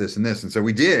do this, this, and this, and so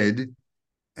we did,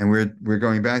 and we're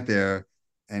going back there.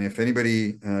 And if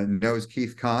anybody knows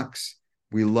Keith Cox,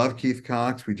 we love Keith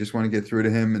Cox. We just want to get through to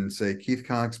him and say, Keith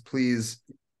Cox, please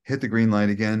hit the green light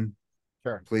again,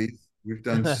 Sure. please. We've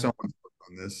done so much work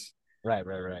on this. Right.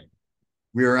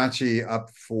 We are actually up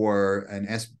for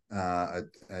a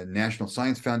National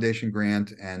Science Foundation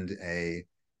grant and a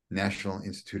National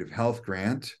Institute of Health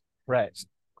grant. Right.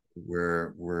 We've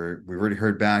already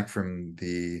heard back from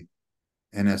the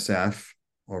NSF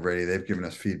already. They've given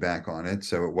us feedback on it,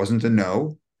 so it wasn't a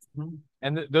no.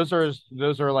 And those are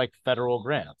like federal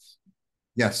grants.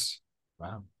 Yes.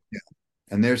 Wow. Yeah.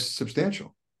 And they're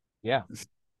substantial. Yeah.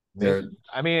 They're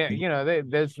I mean,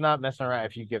 there's not messing around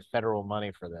if you get federal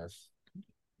money for this.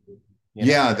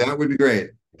 Yeah, that would be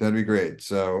great. That'd be great.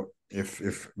 So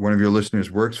if one of your listeners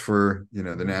works for, the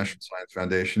National Science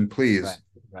Foundation, please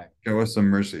Right. show us some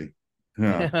mercy.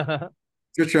 Yeah. Right.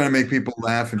 Just trying to make people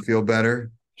laugh and feel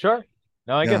better. Sure.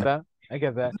 No, I get Yeah. that. I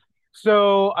get that.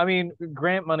 So, I mean,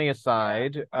 grant money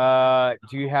aside, do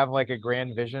you have like a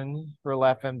grand vision for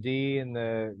LaugMD in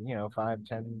the, 5,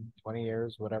 10, 20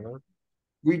 years, whatever?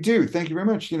 We do. Thank you very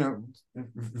much.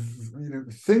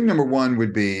 Thing number one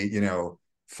would be,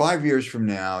 5 years from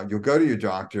now, you'll go to your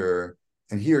doctor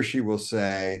and he or she will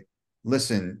say,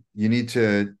 listen, you need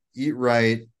to eat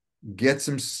right, get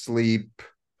some sleep,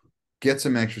 get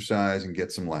some exercise, and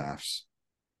get some laughs.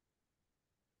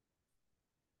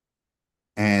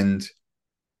 And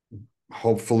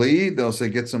hopefully they'll say,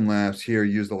 get some laughs here,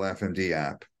 use the LaughMD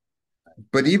app.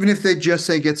 But even if they just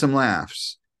say, get some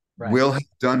laughs, we'll have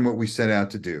done what we set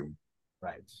out to do.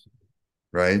 Right.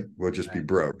 Right? We'll just be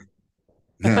broke.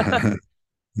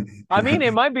 I mean,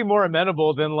 it might be more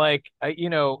amenable than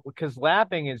because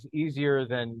laughing is easier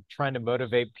than trying to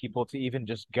motivate people to even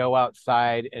just go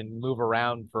outside and move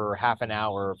around for half an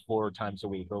hour 4 times a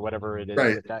week or whatever it is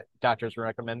Right. that doctors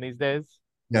recommend these days.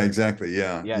 Yeah, exactly.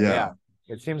 Yeah.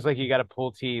 It seems like you got to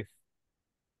pull teeth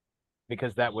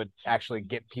because that would actually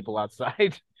get people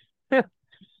outside.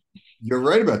 You're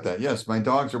right about that. Yes, my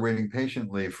dogs are waiting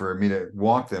patiently for me to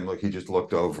walk them. Look, he just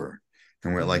looked over,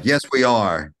 and we're like, "Yes, we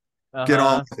are. Get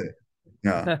on with it."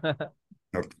 Yeah.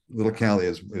 Little Callie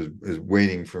is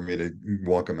waiting for me to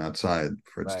walk him outside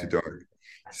for it's too dark.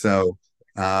 So,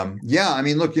 yeah, I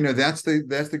mean, look, that's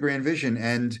the grand vision,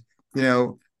 and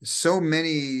so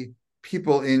many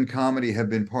people in comedy have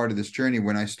been part of this journey.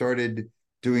 When I started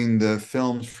doing the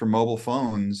films for mobile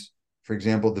phones, for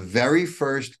example, the very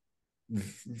first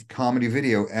comedy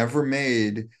video ever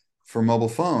made for mobile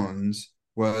phones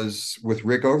was with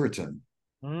Rick Overton.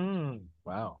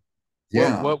 Wow.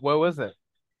 Yeah. What was it?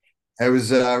 It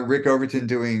was Rick Overton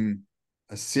doing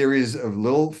a series of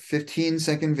little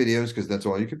 15-second videos because that's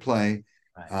all you could play.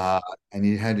 And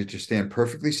you had to just stand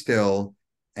perfectly still.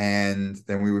 And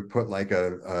then we would put like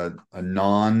a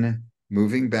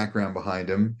non-moving background behind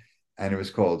him. And it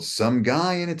was called Some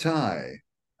Guy in a Tie.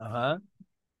 Uh-huh.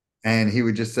 And he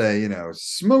would just say,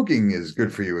 smoking is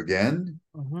good for you again.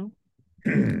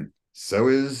 So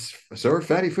are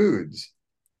fatty foods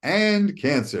and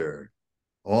cancer.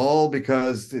 All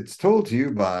because it's told to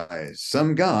you by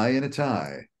some guy in a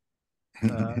tie.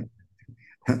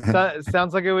 Uh,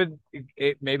 sounds like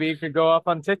maybe it could go off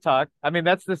on TikTok. I mean,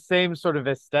 that's the same sort of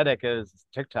aesthetic as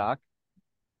TikTok.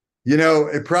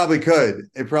 It probably could.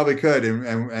 It probably could.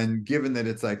 And given that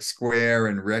it's like square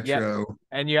and Yep. retro,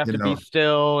 And you have you to be know,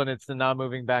 still and it's a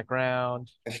non-moving background.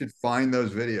 I should find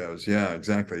those videos. Yeah,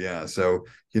 exactly. Yeah. So,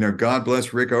 God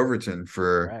bless Rick Overton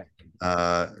Right.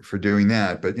 for doing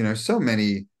that. But so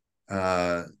many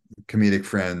comedic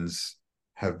friends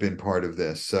have been part of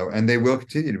this. So, and they will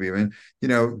continue to be. I mean,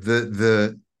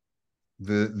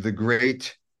 the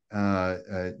great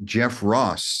Jeff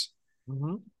Ross,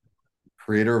 Mm-hmm.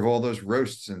 creator of all those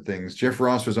roasts and things. Jeff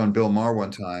Ross was on Bill Maher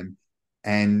one time,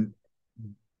 and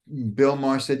Bill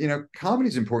Maher said,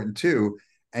 comedy's important too.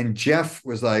 And Jeff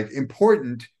was like,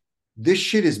 important. This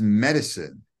shit is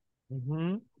medicine.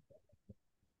 Mm-hmm.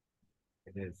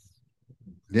 It is.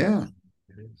 Yeah.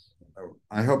 It is.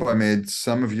 I hope I made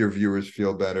some of your viewers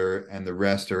feel better and the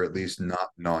rest are at least not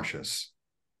nauseous.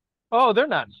 Oh, they're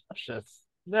not nauseous.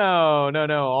 No, no,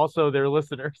 no. Also, they're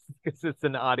listeners because it's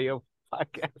an audio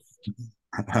podcast.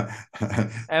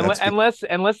 And That's good.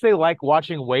 unless they like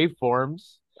watching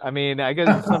waveforms. I mean, I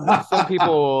guess some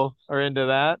people are into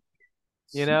that,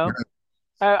 you know?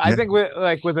 I Yeah. think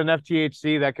with enough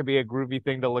THC, that could be a groovy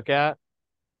thing to look at.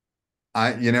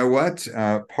 You know what?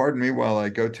 Pardon me while I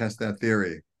go test that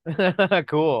theory.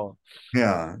 Cool.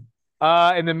 Yeah.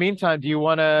 In the meantime, do you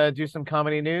want to do some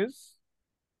comedy news?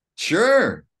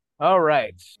 Sure. All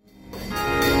right.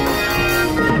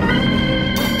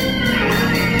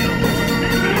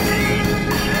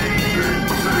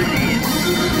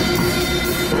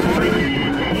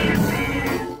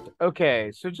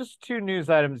 Okay, so just two news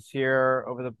items here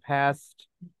over the past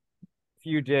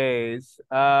few days.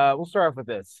 We'll start off with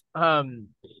this.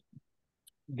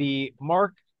 The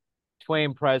Mark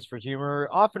Twain Prize for Humor,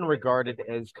 often regarded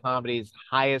as comedy's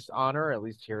highest honor, at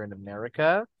least here in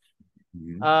America,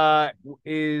 Mhm. uh,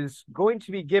 is going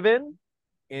to be given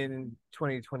in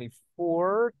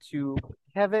 2024 to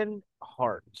Kevin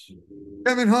Hart.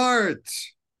 Kevin Hart.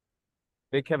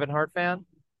 Big Kevin Hart fan?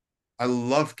 I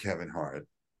love Kevin Hart.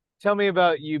 Tell me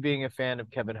about you being a fan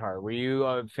of Kevin Hart. Were you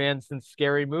a fan since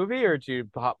Scary Movie, or did you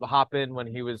hop in when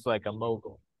he was like a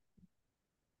mogul?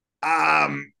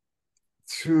 Um,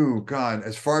 God,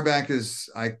 as far back as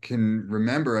I can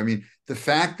remember, I mean, the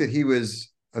fact that he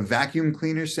was a vacuum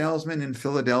cleaner salesman in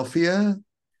Philadelphia and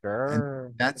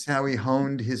Sure. that's how he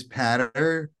honed his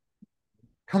patter.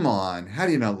 Come on, how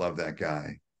do you not love that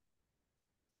guy?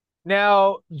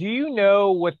 Now, do you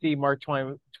know what the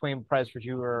Twain Prize for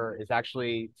Humor is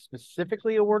actually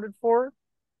specifically awarded for?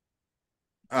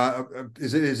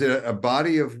 Is it a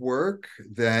body of work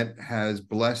that has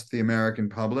blessed the American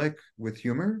public with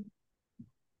humor?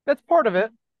 That's part of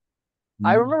it.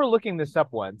 I Hmm. remember looking this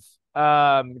up once,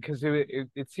 because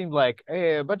it seemed like,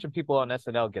 hey, a bunch of people on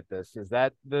SNL get this. Is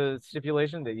that the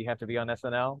stipulation that you have to be on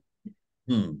SNL?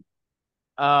 Hmm.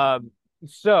 Um,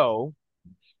 so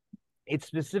it's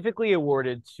specifically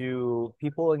awarded to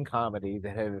people in comedy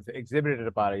that have exhibited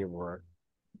a body of work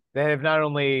that have not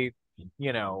only,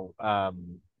 you know,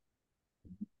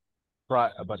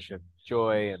 brought a bunch of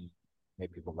joy and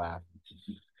made people laugh,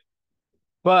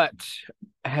 but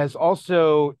has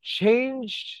also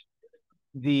changed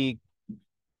the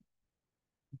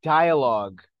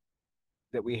dialogue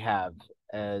that we have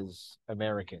as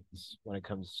Americans when it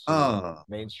comes to Oh,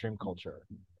 mainstream culture,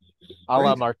 great. a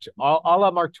la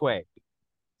Mark Twain.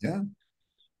 Yeah.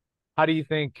 How do you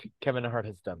think Kevin Hart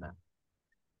has done that?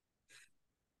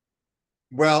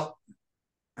 Well,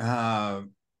 uh,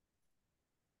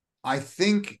 I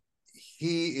think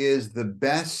he is the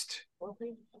best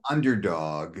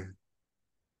underdog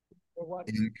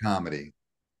in comedy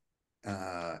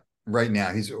right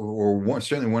now. He's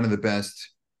certainly one of the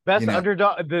best. Best You know,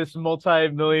 underdog. This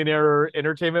multi-millionaire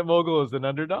entertainment mogul is an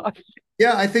underdog.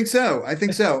 yeah, I think so. I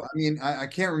think so. I mean, I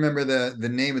can't remember the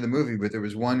name of the movie, but there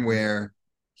was one where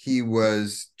he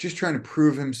was just trying to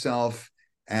prove himself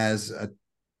as a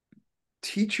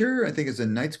teacher. I think as a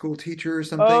night school teacher or Oh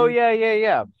something. yeah, yeah,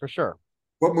 yeah, for sure.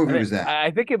 What movie was that? I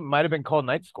think it might have been called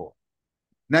Night School.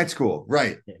 Night School,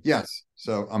 right? Yeah. Yes.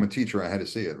 So I'm a teacher. I had to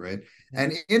see it, right? Mhm.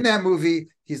 And in that movie,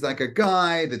 he's like a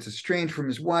guy that's estranged from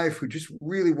his wife who just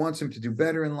really wants him to do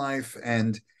better in life,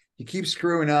 and he keeps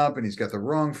screwing up, and he's got the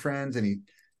wrong friends, and he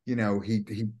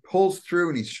pulls through,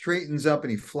 and he straightens up,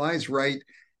 and he flies right,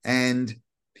 and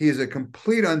he is a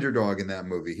complete underdog in that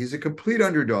movie. He's a complete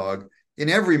underdog in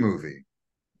every movie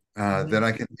that Mhm.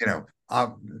 I can,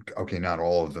 okay, not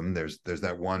all of them. There's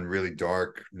that one really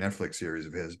dark Netflix series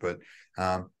of his, but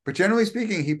generally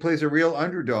speaking, he plays a real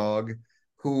underdog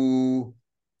who,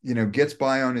 gets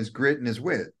by on his grit and his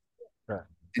wit. Sure.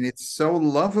 And it's so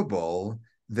lovable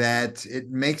that it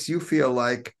makes you feel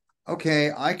like,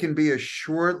 okay, I can be a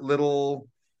short little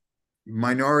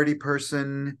minority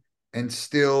person and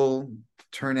still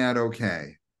turn out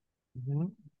okay. Mm-hmm.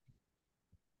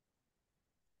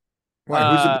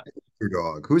 Why? Who's a better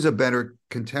underdog? Who's a better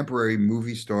contemporary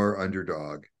movie star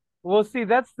underdog? Well, see,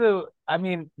 I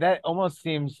mean, that almost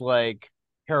seems like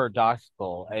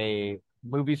paradoxical. A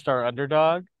movie star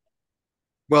underdog.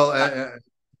 Well, I,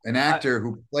 an I, actor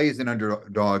who plays an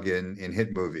underdog in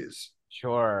hit movies.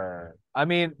 sure. Well, I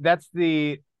mean, that's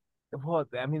the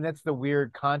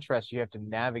weird contrast you have to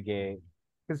navigate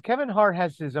because Kevin Hart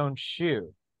has his own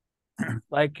shoe.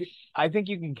 Like, I think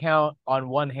you can count on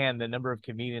one hand the number of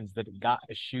comedians that got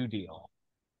a shoe deal.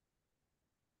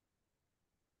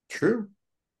 True.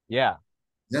 Yeah.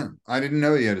 Yeah, I didn't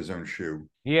know he had his own shoe.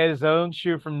 He had his own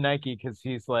shoe from Nike because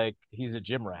he's a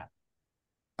gym rat.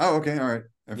 Oh, okay, all right.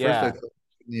 At first, I Yeah. thought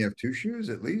he have two shoes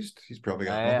at least. He's probably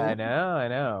got a I whole. know, I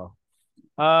know.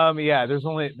 Yeah, there's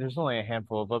only a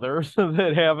handful of others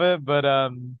that have it, but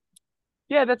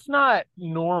yeah, that's not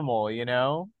normal.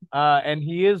 And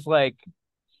he is like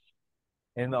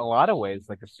in a lot of ways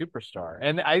like a superstar.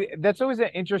 And I that's always an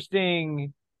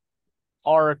interesting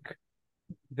arc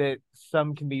that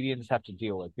some comedians have to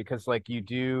deal with because like you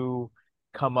do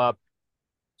come up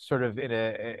sort of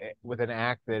with an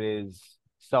act that is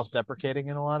self-deprecating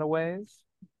in a lot of ways.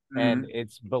 And Mhm.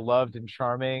 it's beloved and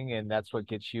charming, and that's what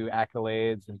gets you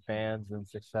accolades and fans and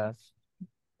success.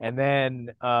 And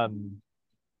then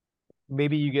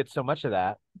maybe you get so much of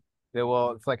that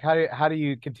well, it's like how do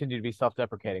you continue to be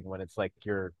self-deprecating when it's like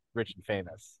you're rich and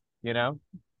famous? I mean,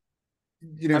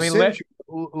 Say what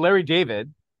you Larry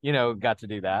David, got to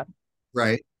do that.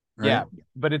 right, right. Yeah,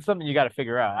 but it's something you got to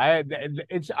figure out.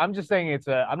 I'm just saying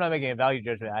I'm not making a value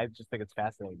judgment. I just think it's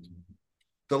fascinating.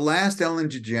 The last Ellen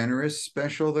DeGeneres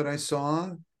special that I saw,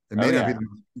 it Oh may not be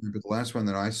yeah. but the last one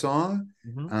that I saw,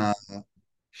 Hmm. uh,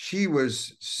 she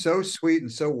was so sweet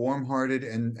and so warm-hearted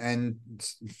and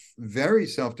very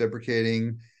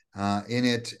self-deprecating in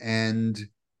it, and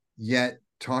yet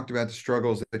talked about the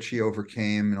struggles that she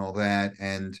overcame and all that,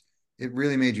 and it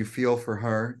really made you feel for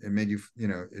her. It made you,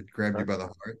 it grabbed you Sure. by the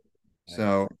heart. Right.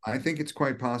 So I think it's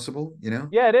quite possible.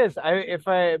 Yeah, it is. If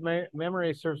my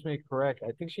memory serves me correct,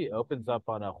 I think she opens up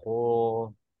on a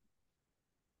whole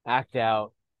act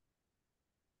out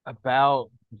about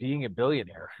being a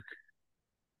billionaire.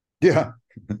 Yeah.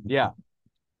 Yeah,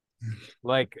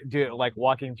 like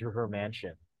walking through her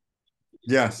mansion.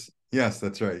 Yes. Yes,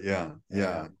 that's right. Yeah.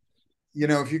 Yeah.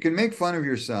 Yeah. If you can make fun of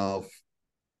yourself,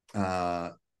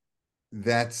 uh,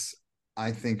 that's,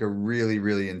 I think, a really,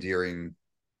 really endearing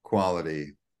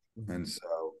quality. And Mhm.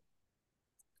 so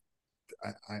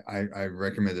I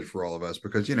recommend it for all of us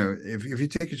because, if you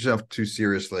take yourself too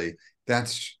seriously,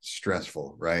 that's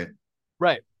stressful, right?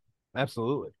 Right.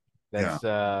 Absolutely.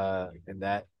 Yeah. And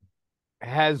that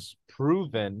has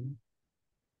proven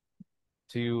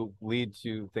to lead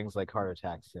to things like heart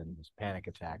attacks and panic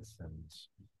attacks and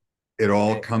It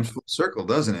all it, comes full circle,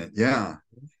 doesn't it? Yeah.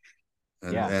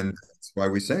 And yeah. and that's why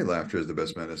we say laughter is the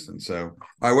best medicine. So,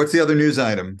 all right, what's the other news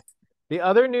item? The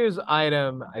other news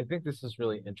item, I think this is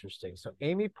really interesting. So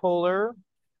Amy Poehler,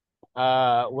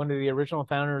 one of the original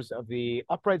founders of the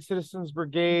Upright Citizens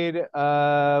Brigade,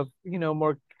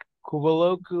 more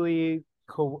colloquially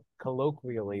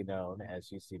known as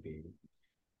UCB.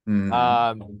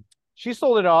 Mhm. She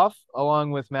sold it off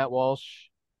along with Matt Walsh,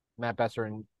 Matt Besser,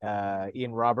 and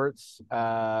Ian Roberts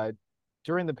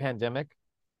during the pandemic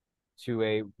to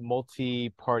a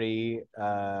multi-party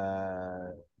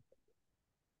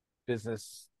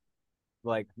business.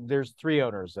 Like, there's three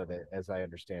owners of it, as I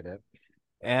understand it,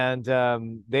 and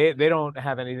they don't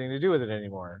have anything to do with it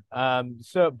anymore.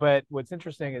 But what's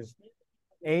interesting is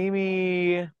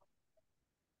Amy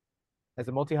as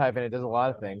a multi-hyphenate does a lot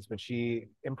of things, but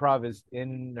improv is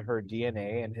in her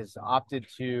DNA and has opted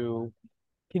to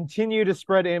continue to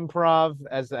spread improv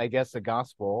as, I guess, a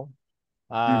gospel.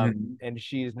 Mhm. And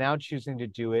she's now choosing to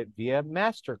do it via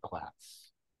masterclass.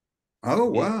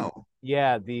 Oh, The wow.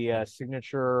 Yeah, the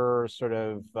signature sort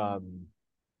of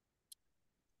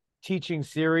teaching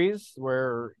series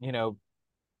where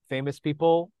famous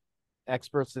people,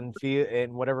 experts in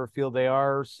whatever field they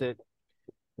are, sit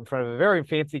in front of a very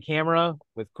fancy camera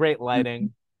with great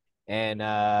lighting and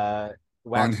Ron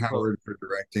wax Howard for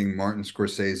directing, Martin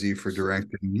Scorsese for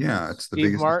directing. Yeah, it's the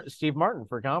biggest. Steve Martin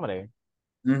for comedy.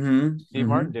 Mm-hmm. Steve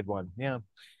Martin Mm-hmm. did one, yeah.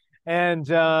 And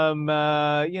they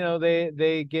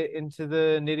get into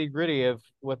the nitty gritty of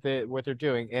what they're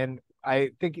doing. And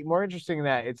I think more interesting than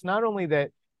that, it's not only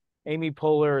that Amy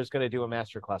Poehler is going to do a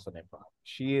master class on improv.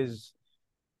 She is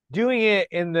doing it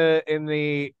in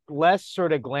the less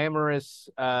sort of glamorous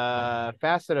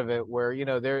facet of it, where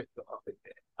there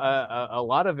a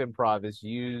lot of improv is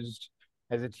used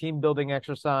as a team building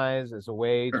exercise, as a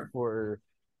way Sure.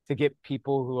 to get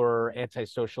people who are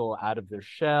antisocial out of their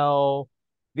shell.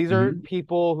 These are Mhm.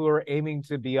 people who are aiming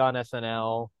to be on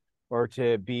SNL or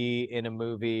to be in a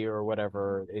movie or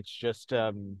whatever. It's just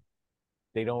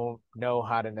they don't know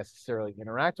how to necessarily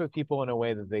interact with people in a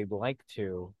way that they'd like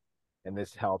to, and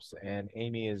this helps. And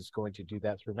Amy is going to do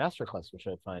that through masterclass, which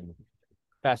I find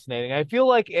fascinating. I feel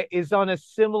like it is on a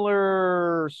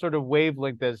similar sort of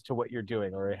wavelength as to what you're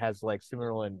doing, or it has like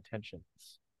similar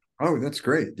intentions. Oh, that's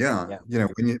great. Yeah. Yeah.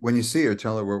 When you see her,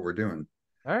 tell her what we're doing.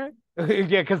 All right.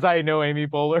 Yeah, because I know Amy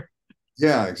Poehler.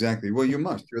 Yeah, exactly. Well, you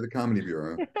must. You're the Comedy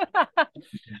Bureau.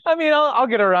 I mean, I'll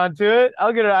get around to it.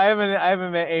 I'll get her. I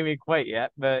haven't met Amy quite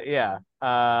yet, but yeah.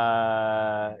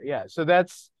 Yeah. So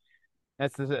that's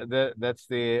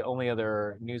the only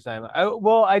other news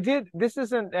well, I did. This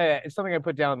isn't it's something I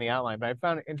put down in the outline, but I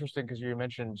found it interesting because you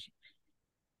mentioned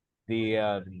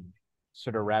the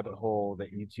sort of rabbit hole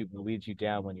that YouTube leads you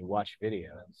down when you watch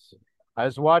videos. I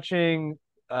was watching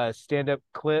a stand-up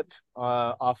clip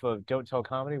off of Don't Tell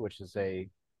Comedy, which is a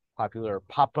popular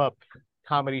pop-up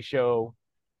comedy show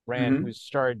brand Hmm. who's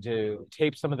started to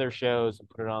tape some of their shows and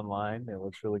put it online. It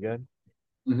looks really good.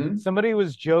 Hmm. Somebody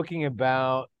was joking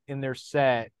about in their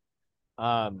set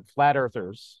flat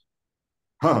earthers,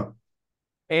 Huh.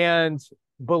 and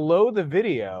below the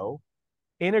video,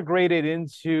 integrated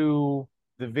into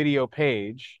the video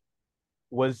page,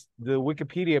 was the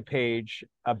Wikipedia page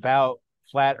about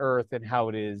flat Earth and how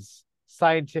it is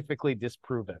scientifically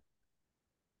disproven.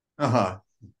 Uh-huh.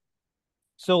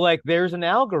 So, like, there's an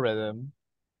algorithm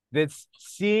that's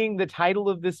seeing the title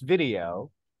of this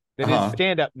video that is Uh-huh.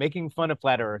 stand up making fun of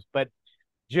flat Earth, but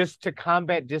just to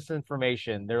combat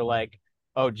disinformation, they're like,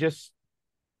 oh, just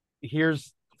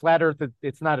here's flat Earth.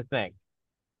 It's not a thing.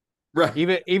 Right.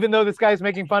 Even though this guy's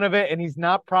making fun of it and he's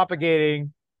not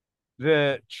propagating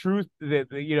the truth that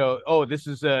oh, this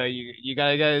is you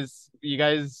guys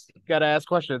gotta ask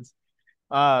questions.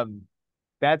 um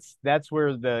that's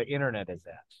where the internet is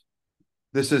at.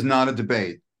 This is not a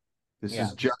debate. This Yeah,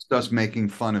 is just us making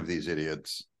fun of these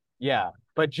idiots. yeah,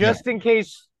 but Yeah. just in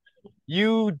case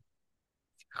you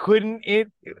couldn't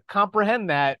comprehend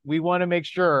that, we want to make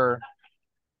sure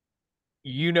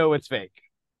it's fake.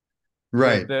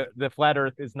 Right. The flat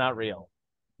earth is not real.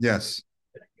 Yes.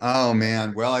 Oh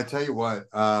man. Well, I tell you what,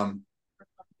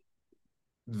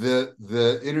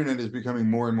 the internet is becoming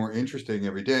more and more interesting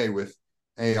every day with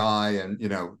AI, and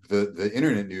the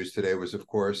internet news today was, of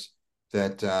course,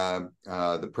 that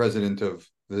the president of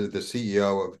the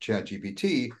CEO of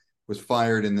ChatGPT was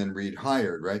fired and then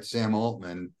rehired. Right, Sam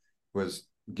Altman was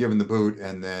given the boot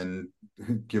and then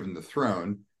given the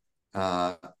throne,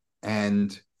 uh,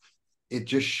 and it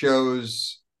just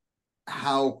shows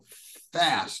how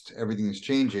fast everything is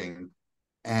changing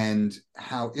and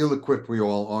how ill-equipped we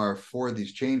all are for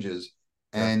these changes.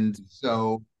 Sure. And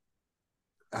so,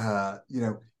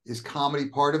 is comedy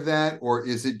part of that, or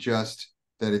is it just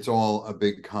that it's all a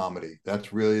big comedy?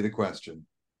 That's really the question.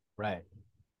 Right.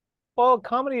 Well,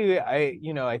 comedy,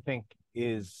 I think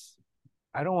is,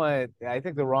 I don't want to, I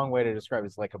think the wrong way to describe it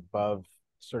is like above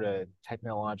sort of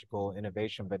technological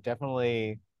innovation, but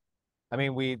definitely, I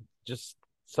mean, we just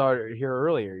saw it here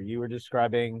earlier. You were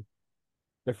describing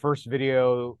the first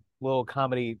video, little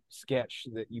comedy sketch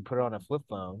that you put on a flip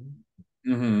phone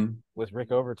Mm-hmm. with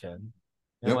Rick Overton.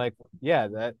 And Yep. like,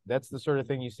 yeah, that's the sort of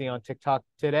thing you see on TikTok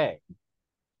today.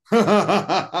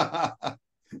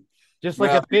 Just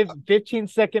like Well, a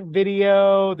 15-second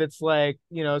video that's like,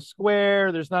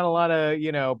 square. There's not a lot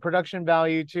of, production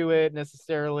value to it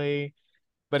necessarily,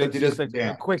 but except it's he just doesn't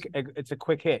dance. it's a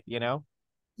quick hit.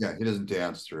 Yeah, he doesn't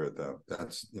dance through it though.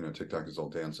 That's TikTok is all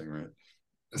dancing, right?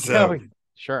 Oh, So,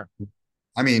 sure.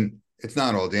 I mean, it's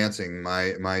not all dancing.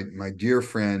 My dear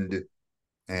friend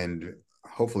and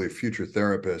hopefully future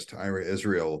therapist, Ira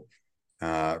Israel,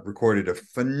 recorded a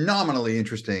phenomenally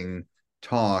interesting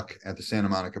talk at the Santa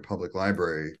Monica Public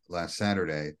Library last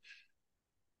Saturday,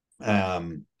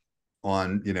 um,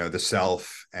 on the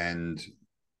self, and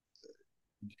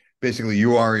basically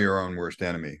you are your own worst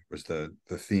enemy was the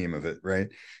theme of it, right?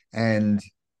 And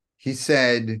he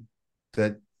said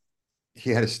that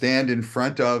he had to stand in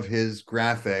front of his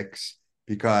graphics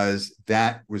because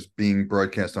that was being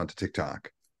broadcast onto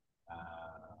TikTok.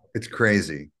 It's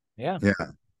crazy. Yeah, Yeah.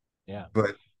 yeah.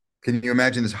 But can you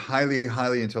imagine this highly,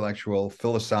 highly intellectual,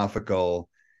 philosophical,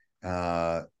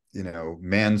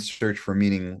 man's search for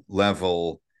meaning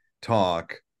level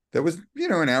talk that was,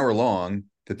 an hour long,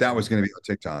 that was going to be on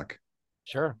TikTok.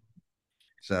 Sure.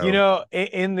 So,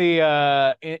 In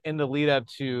the lead up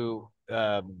to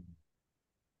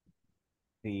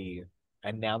the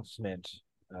announcement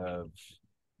of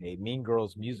a Mean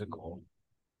Girls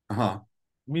uh-huh.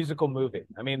 musical movie.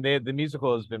 I mean, the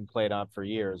musical has been played on for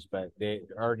years, but they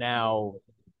are now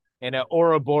in an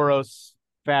Ouroboros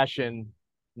fashion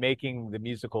making the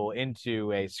musical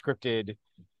into a scripted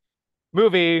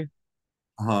movie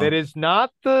Uh-huh. that is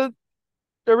not the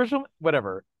original.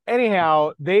 Whatever.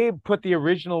 Anyhow, they put the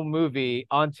original movie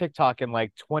on TikTok in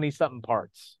like 20 something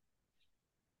parts.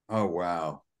 Oh,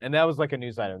 wow. And that was like a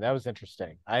news item. That was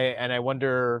interesting. I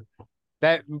wonder,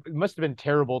 that must have been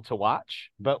terrible to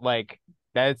watch, but like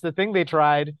that's the thing they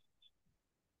tried.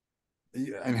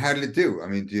 And how did it do? I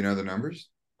mean, do you know the numbers?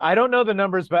 I don't know the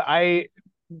numbers, but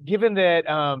given that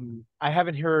I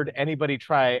haven't heard anybody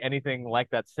try anything like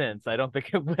that since, I don't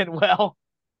think it went well.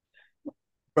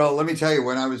 Well, let me tell you,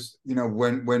 when I was,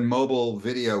 when mobile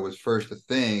video was first a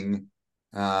thing,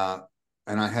 uh,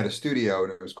 and I had a studio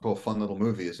and it was called Fun Little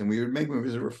Movies, and we would make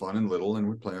movies that were fun and little and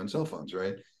would play on cell phones,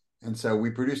 right? And so we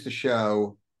produced a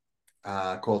show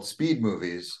called Speed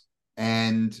Movies,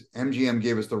 and MGM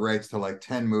gave us the rights to like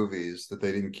 10 movies that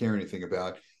they didn't care anything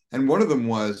about. And one of them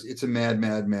was It's a Mad,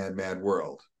 Mad, Mad, Mad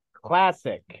World.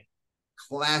 Classic.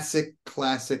 Classic,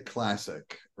 classic,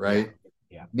 classic, Yeah. right?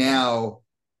 Yeah. Now,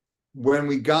 when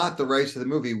we got the rights to the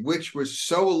movie, which was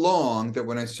so long that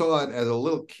when I saw it as a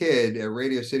little kid at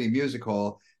Radio City Music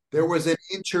Hall, there was an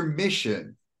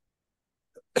intermission.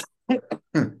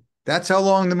 That's how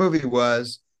long the movie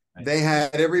was. Right. They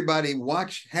had everybody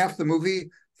watch half the movie,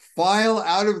 file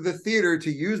out of the theater to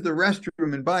use the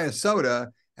restroom and buy a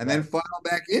soda, and then file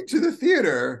back into the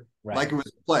theater like it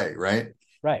was a play, right?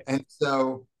 Right. And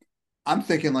so I'm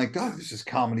thinking like, God, this is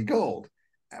comedy gold.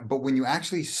 But when you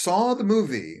actually saw the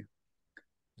movie,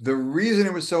 the reason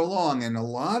it was so long, and a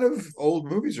lot of old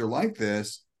movies are like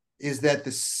this, is that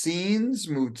the scenes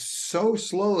moved so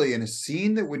slowly, and a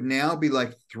scene that would now be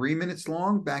like 3 minutes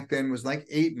long back then was like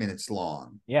 8 minutes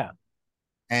long. Yeah.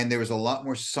 And there was a lot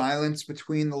more silence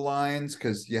between the lines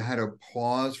because you had to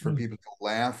pause for people to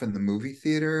laugh in the movie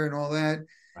theater and all that.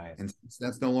 Right. And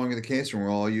that's no longer the case, and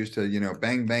we're all used to,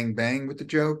 bang, bang, bang with the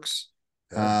jokes.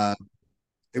 Sure.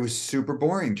 It was super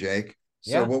boring, Jake.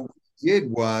 So Yeah. what we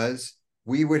did was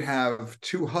we would have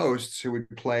two hosts who would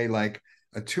play like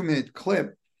a 2 minute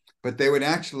clip, but they would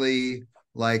actually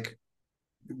like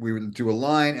we would do a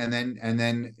line and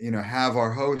then have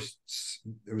our hosts,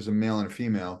 it was a male and a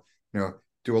female,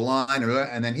 do a line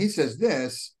and then he says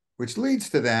this, which leads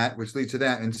to that, which leads to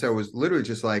that. And so it was literally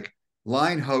just like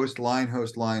line host, line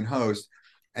host, line host.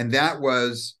 And that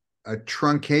was a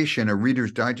truncation, a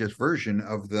Reader's Digest version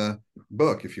of the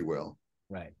book, if you will.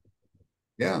 Right.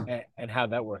 Yeah. And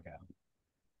how'd that work out?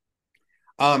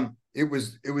 It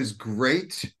was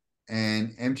great,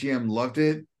 and MGM loved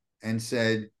it and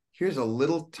said, "Here's a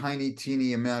little tiny,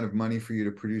 teeny amount of money for you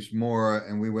to produce more."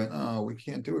 And we went, "Oh, we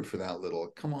can't do it for that little.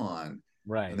 Come on."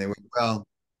 Right. And they went, "Well,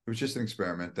 it was just an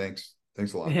experiment. Thanks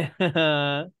a lot.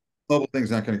 Yeah. Mobile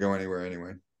thing's not going to go anywhere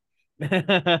anyway."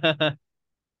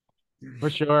 For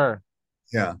sure.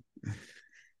 Yeah.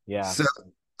 Yeah. So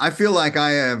I feel like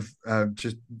I have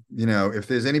just, if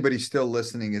there's anybody still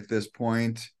listening at this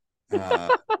point,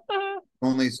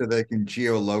 only so they can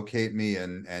geolocate me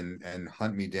and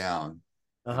hunt me down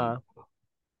and Uh-huh.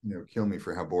 kill me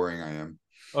for how boring I am.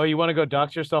 Oh, you want to go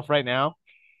dox yourself right now?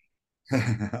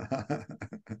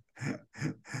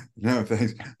 No,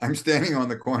 thanks. I'm standing on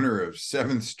the corner of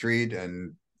 7th Street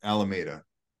and Alameda.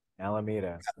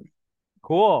 Alameda.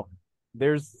 Cool.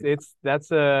 That's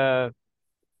that's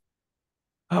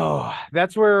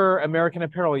where American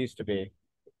Apparel used to be.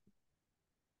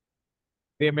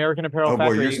 The American Apparel Oh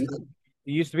boy, Factory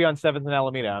used to be on 7th and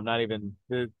Alameda. I'm not even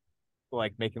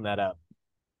like making that up.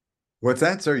 what's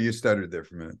that? Sorry, you stuttered there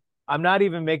for a minute. I'm not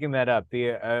even making that up.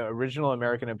 The original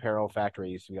American Apparel Factory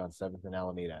used to be on 7th and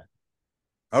Alameda.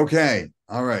 Okay.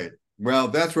 All right. Well,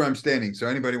 that's where I'm standing. So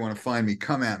anybody want to find me,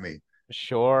 come at me.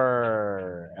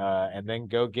 Sure. And then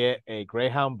go get a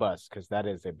Greyhound bus because that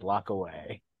is a block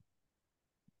away.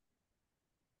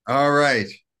 All right.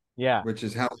 Yeah. Which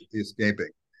is how we'll be escaping.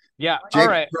 Yeah. Jake, All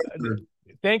right.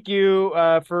 Thank you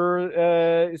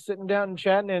for sitting down and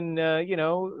chatting and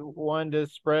wanting to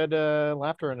spread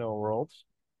laughter in the world.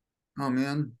 oh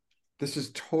man, this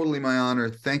is totally my honor.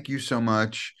 Thank you so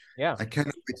much. Yeah. I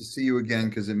cannot wait to see you again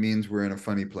because it means we're in a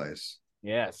funny place.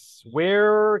 Yes.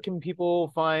 Where can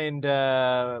people find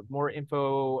more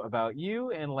info about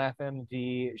you and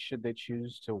LaughMD should they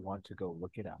choose to want to go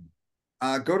look it up?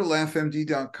 Go to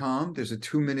laughmd.com. There's a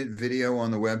 2-minute video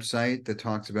on the website that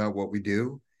talks about what we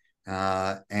do.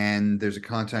 And there's a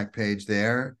contact page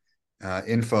there,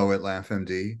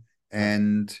 info@laughmd.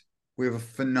 And we have a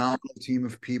phenomenal team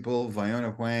of people: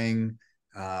 Viona Huang,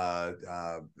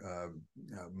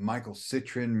 Michael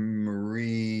Citrin,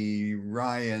 Marie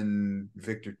Ryan,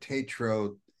 Victor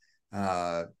Tatro,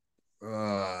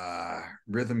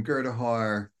 Rhythm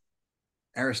Gerdahar,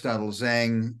 Aristotle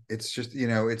Zhang. It's just,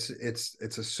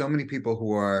 it's so many people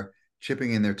who are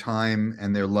chipping in their time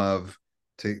and their love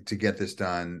to get this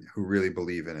done, who really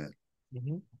believe in it.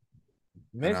 Mm-hmm.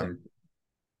 Amazing.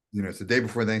 It's the day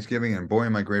before Thanksgiving, and boy,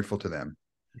 am I grateful to them.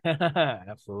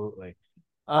 Absolutely.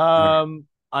 I'm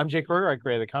Jake Berger. I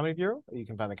created the Comedy Bureau. You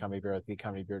can find the Comedy Bureau at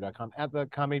thecomedybureau.com, at the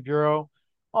Comedy Bureau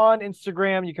on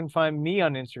Instagram. You can find me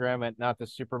on Instagram at Not the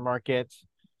Supermarket.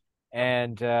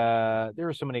 And there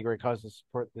were so many great causes to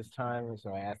support this time,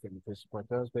 so I asked them to support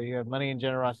those. But if you have money and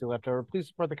generosity left over, please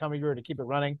support the Comedy Bureau to keep it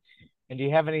running. And do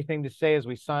you have anything to say as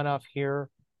we sign off here,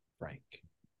 Frank?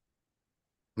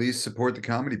 Please support the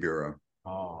Comedy Bureau.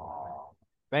 Oh,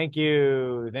 thank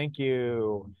you. Thank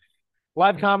you.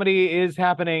 Live comedy is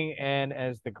happening, and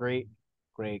as the great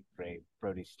Brody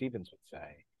Stevens would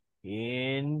say,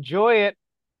 enjoy it.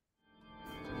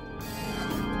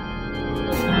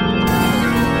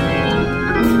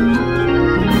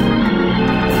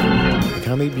 The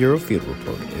Comedy Bureau Field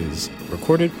Report is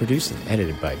recorded, produced, and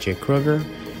edited by Jake Kroger.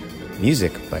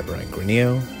 Music by Brian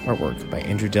Granillo. Artwork by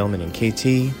Andrew Delman and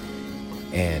KT.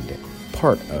 And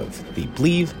part of the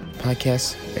Believe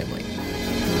podcast family.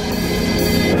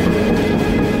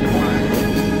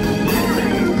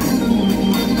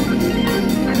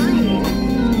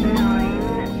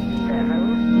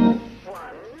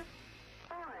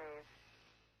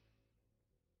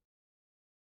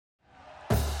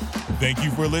 Thank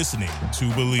you for listening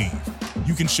to Believe.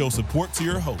 You can show support to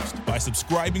your host by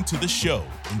subscribing to the show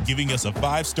and giving us a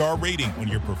 5-star rating on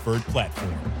your preferred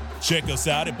platform. Check us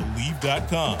out at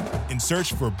Believe.com and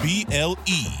search for BLEAV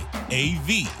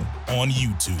on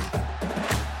YouTube.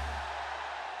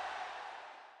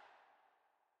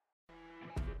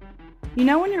 You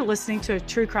know when you're listening to a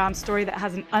true crime story that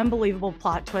has an unbelievable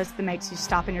plot twist that makes you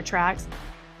stop in your tracks?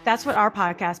 That's what our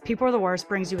podcast, People Are the Worst,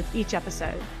 brings you with each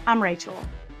episode. I'm Rachel.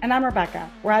 And I'm Rebecca.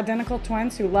 We're identical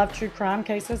twins who love true crime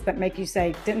cases that make you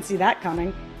say, didn't see that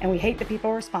coming, and we hate the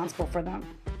people responsible for them.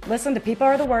 Listen to People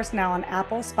Are the Worst now on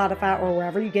Apple, Spotify, or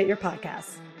wherever you get your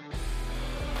podcasts.